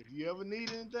 Hey, if you ever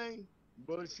need anything,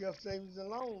 Bully Chef savings and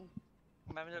loan.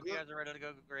 Let me know if you guys are ready to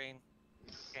go green.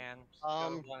 Can.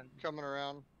 I'm Go one. coming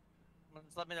around.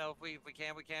 Just let me know if we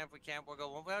can. If we can't, we'll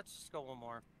go one. We'll just go one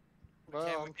more. We Well,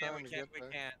 can, I'm we can, trying we to can't, get we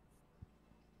there. can't.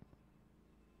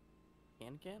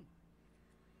 Can.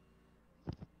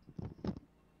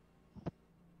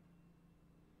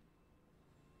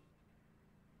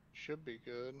 Should be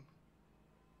good.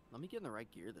 Let me get in the right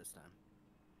gear this time.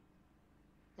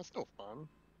 That's no fun.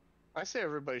 I say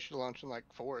everybody should launch in like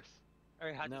 4th.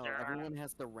 No, everyone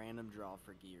has to random draw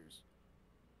for gears.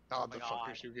 Oh, the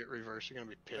fuckers who get reversed are gonna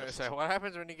be pissed. So what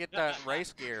happens when you get that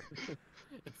race gear?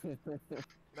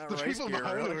 That The race people gear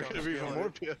behind really them are comes gonna be even good. more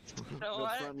pissed. You know The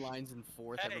what? front line's in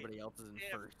 4th, Hey, everybody else is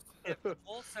in 1st. If the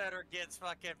full setter gets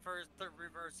fucking first, third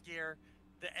reverse gear,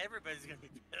 then everybody's gonna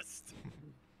be pissed.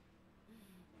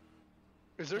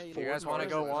 Is there Hey, 4 you guys want to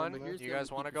cars go that one? come in? You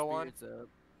guys want to go one?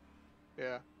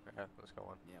 Yeah. Okay, let's go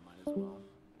one. Yeah, might as well.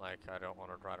 Like, I don't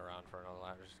want to ride around for another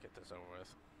lap. Just get this over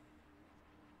with.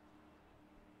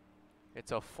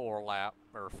 It's a 4-lap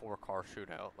or 4-car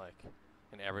shootout, like,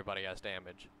 and everybody has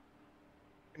damage.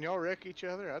 Can y'all wreck each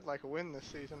other? I'd like a win this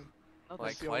season. Okay.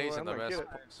 Like, the only Clay's way in the I'm gonna best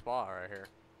get it. spot right here.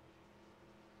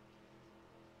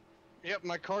 Yep,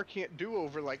 my car can't do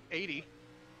over like 80.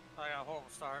 I got a horrible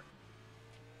start.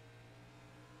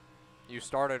 You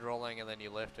started rolling and then you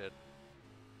lifted.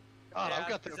 God, Yeah, I've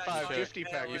got the because I 550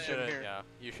 started package You in should have, here. yeah.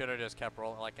 You should have just kept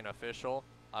rolling like an official.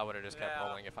 I would have just kept Yeah.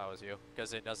 rolling if I was you,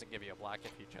 because it doesn't give you a black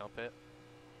if you jump it.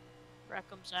 Wreck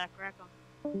 'em, Zach, wreck 'em.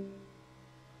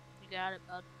 You got it,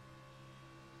 bud.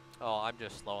 Oh, I'm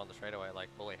just slow on the straightaway. Like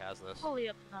Bully has this. Fully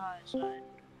up to the high side.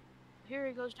 Here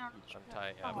he goes down to the I'm track.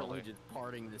 tight. Yeah, Oh, Bully Bully. just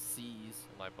parting the seas.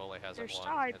 My Bully they're hasn't won.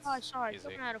 side It's by side, easy.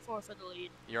 coming out of 4 for the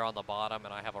lead. You're on the bottom,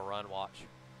 and I have a run. Watch.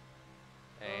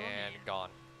 And man. gone.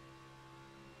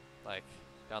 Like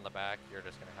down the back, you're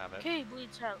just gonna have it. Okay,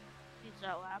 bleeds out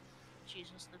lap.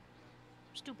 Jesus, the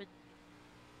stupid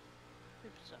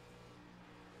stuff.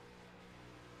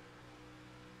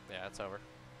 Yeah, it's over.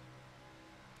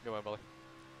 Good win, Bully.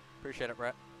 Appreciate it,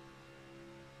 Brett.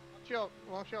 Why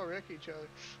don't y'all wreck each other?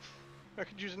 I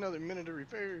could use another minute of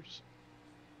repairs.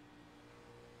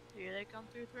 Here they come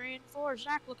through 3 and 4.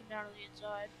 Zach looking down to the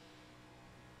inside.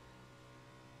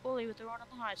 Bully with the run on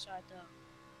the high side though.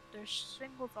 They're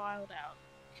single filed out.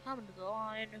 Coming to the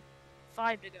line.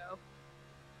 5 to go.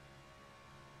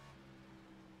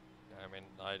 I mean,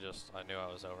 I knew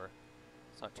I was over.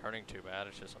 It's not turning too bad.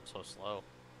 It's just I'm so slow.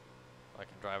 I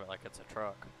can drive it like it's a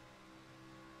truck.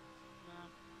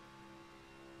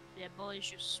 Yeah, Bully's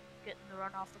just getting the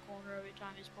run off the corner every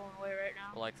time he's pulling away right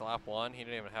now. Like lap 1, he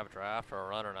didn't even have a draft or a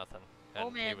run or nothing. And Oh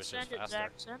man, he was send just it, faster.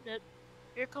 Zach, send it.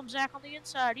 Here comes Zach on the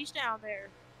inside. He's down there.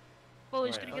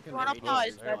 Bully's Right. gonna get the Fucking run up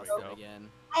idiots. high. There we go. Again.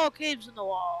 Oh, caves in the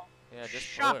wall. Yeah, just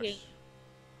Shocking. push.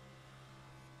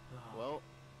 Well,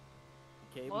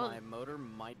 okay, Well- my motor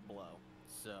might blow,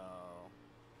 so.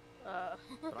 Uh,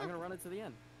 But I'm gonna run it to the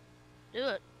end. do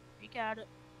it. You got it.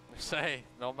 Say,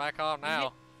 don't back off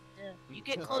now. Yeah. You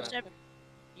get close to every.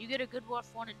 You get a good one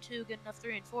 1 and 2, good enough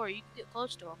 3 and 4. You can get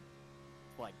close to him.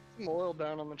 Like, Some oil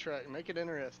down on the track. Make it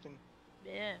interesting.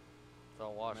 Yeah.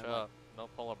 Don't wash Remember- up.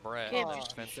 Don't pull a Brett. Okay, Don't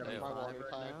just- finish Seven it. My five water's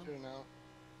right high now? too now.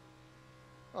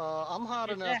 I'm hot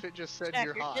Hey, enough. Zach, It just said Zach,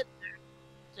 you're hot. getting there.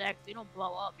 Zach, if you don't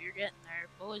blow up, you're getting there.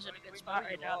 Bully's in a good We spot know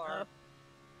right you now, are. though.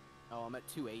 oh, I'm at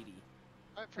 280.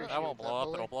 I appreciate That won't blow up.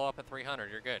 Bully. It'll blow up at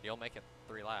 300. You're good. You'll make it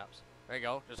 3 laps. There you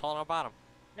go. Just hold on bottom.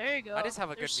 There you go. I just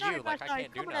have a They're good side view, by like, I side,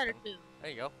 can't do coming at it, nothing. too.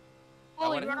 There you go. Bully,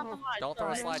 wouldn't- run up the high Don't throw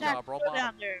a side. slide Zach, job, roll go bottom.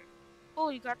 down there.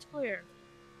 Bully, you got to clear.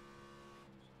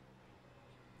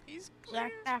 He's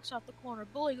Zach backs off the corner.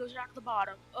 Bully goes down to the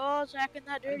bottom. Oh, Zach in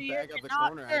that I dirty air back up the cannot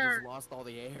corner, I turn. just lost all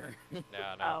the air. Yeah,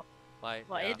 no. Oh, Like,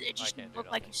 well, yeah, it just I can't didn't do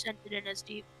look like nothing. you sent it in as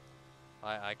deep.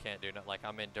 I can't do nothing. Like,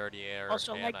 I'm in dirty air,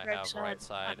 Also, and like I Greg have said, right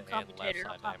side I'm and left complicated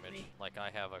on side top of damage. me. Like,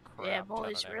 I have a crap Yeah, ton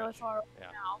Bully's of really damage. far away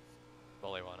Yeah. now.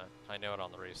 Bully won it. I knew it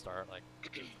on the restart. Like,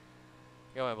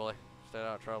 go ahead, Bully. Stay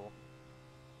out of trouble.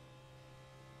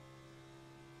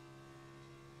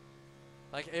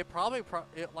 Like, it probably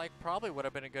would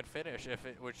have been a good finish if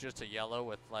it was just a yellow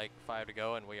with like 5 to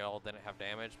go and we all didn't have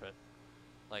damage. But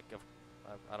like, if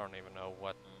I don't even know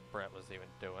what Brett was even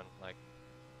doing. Like,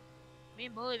 Me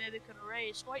and Bully maybe could have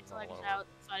raced. White All flag is over. out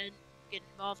if I didn't get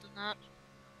involved in that.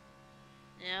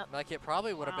 Yeah. like it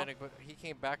probably would have Wow. been. He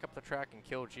came back up the track and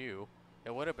killed you.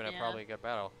 It would have been Yeah. probably a good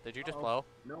battle. Did you just Uh-oh. blow?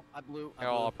 Nope, I blew. Here,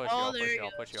 I'll push you. Oh, I'll there push he you.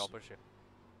 I'll push you. I'll goes. push you.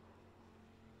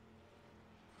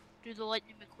 Do the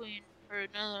Lightning McQueen. Or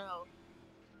no.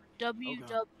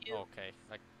 WW. Okay.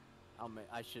 Like,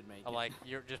 I should make I it. like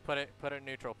you're just put it in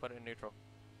neutral. Put it in neutral.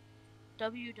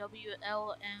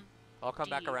 WWLM. I'll come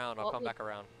back D. around. I'll What come would- back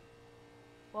around.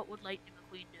 What would Lightning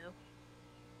McQueen do?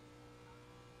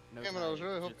 No Damn it, I was tires,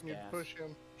 really just hoping you'd gas. push him. I'll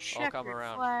come Checkered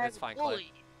around. flag. It's fine, Clay.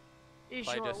 Bully is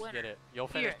Clay, your just winner. get it. You'll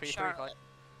Here finish at P3, Clay. Charlotte.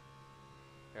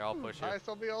 Here, I'll push you. Highest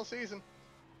I'll be all season.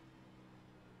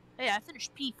 Hey, I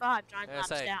finished P5 9 Yeah, laps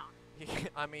say, down.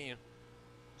 I mean,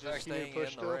 Zach, just you need staying to push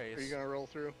in the still? race. Are you gonna roll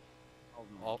through? I'll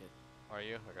make Oh. it. Are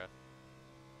you? Okay.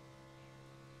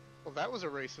 Well, that was a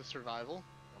race of survival.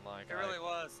 I'm like, It really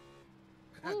was.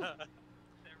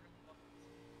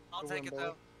 I'll Good take win, it boy.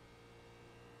 though.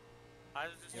 I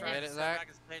was just You trying made to it, sit Zach? back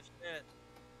and save shit.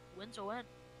 Win's a win.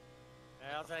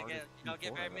 Yeah, I'll take it. Hardest You don't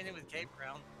get Q4 very I've many ever with done. Cape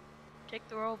Crown. Take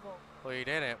the rowboat. well, you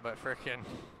didn't, but freaking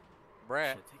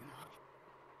Brett. Shit, taking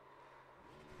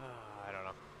off. I don't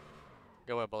know.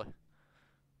 Go ahead, bully.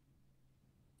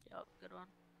 Yup, good one.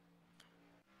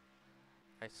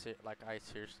 I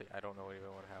seriously, I don't know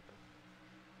even what happened.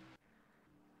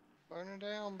 Burn it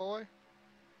down, boy.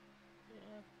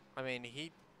 Yeah. I mean,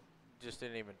 he just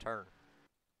didn't even turn.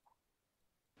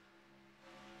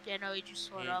 Yeah, no, he just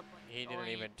slowed up. Like, He didn't going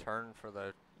even turn for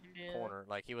the in. corner.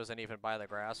 Like, he wasn't even by the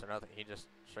grass or nothing. He just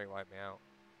straight wiped me out.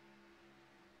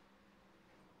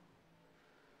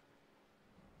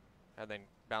 And then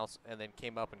bounced, and then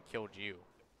came up and killed you.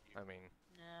 I mean,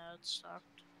 Yeah, it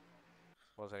sucked.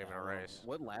 wasn't even a race.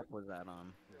 What lap was that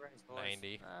on?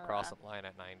 90. Cross the line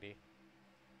at 90.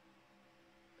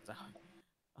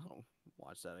 I'll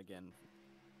watch that again.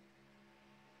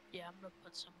 Yeah, I'm gonna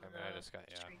put some I of mean, the I just got,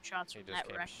 yeah. screenshots He from just that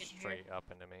came wreck in here. straight up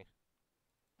into me.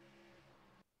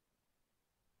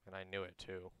 And I knew it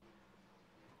too.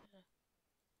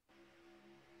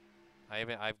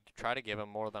 I've tried to give him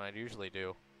more than I usually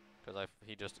do, because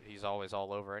he's always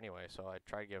all over anyway. So I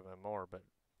try to give him more, but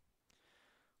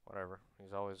whatever.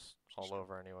 He's always all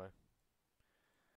over anyway.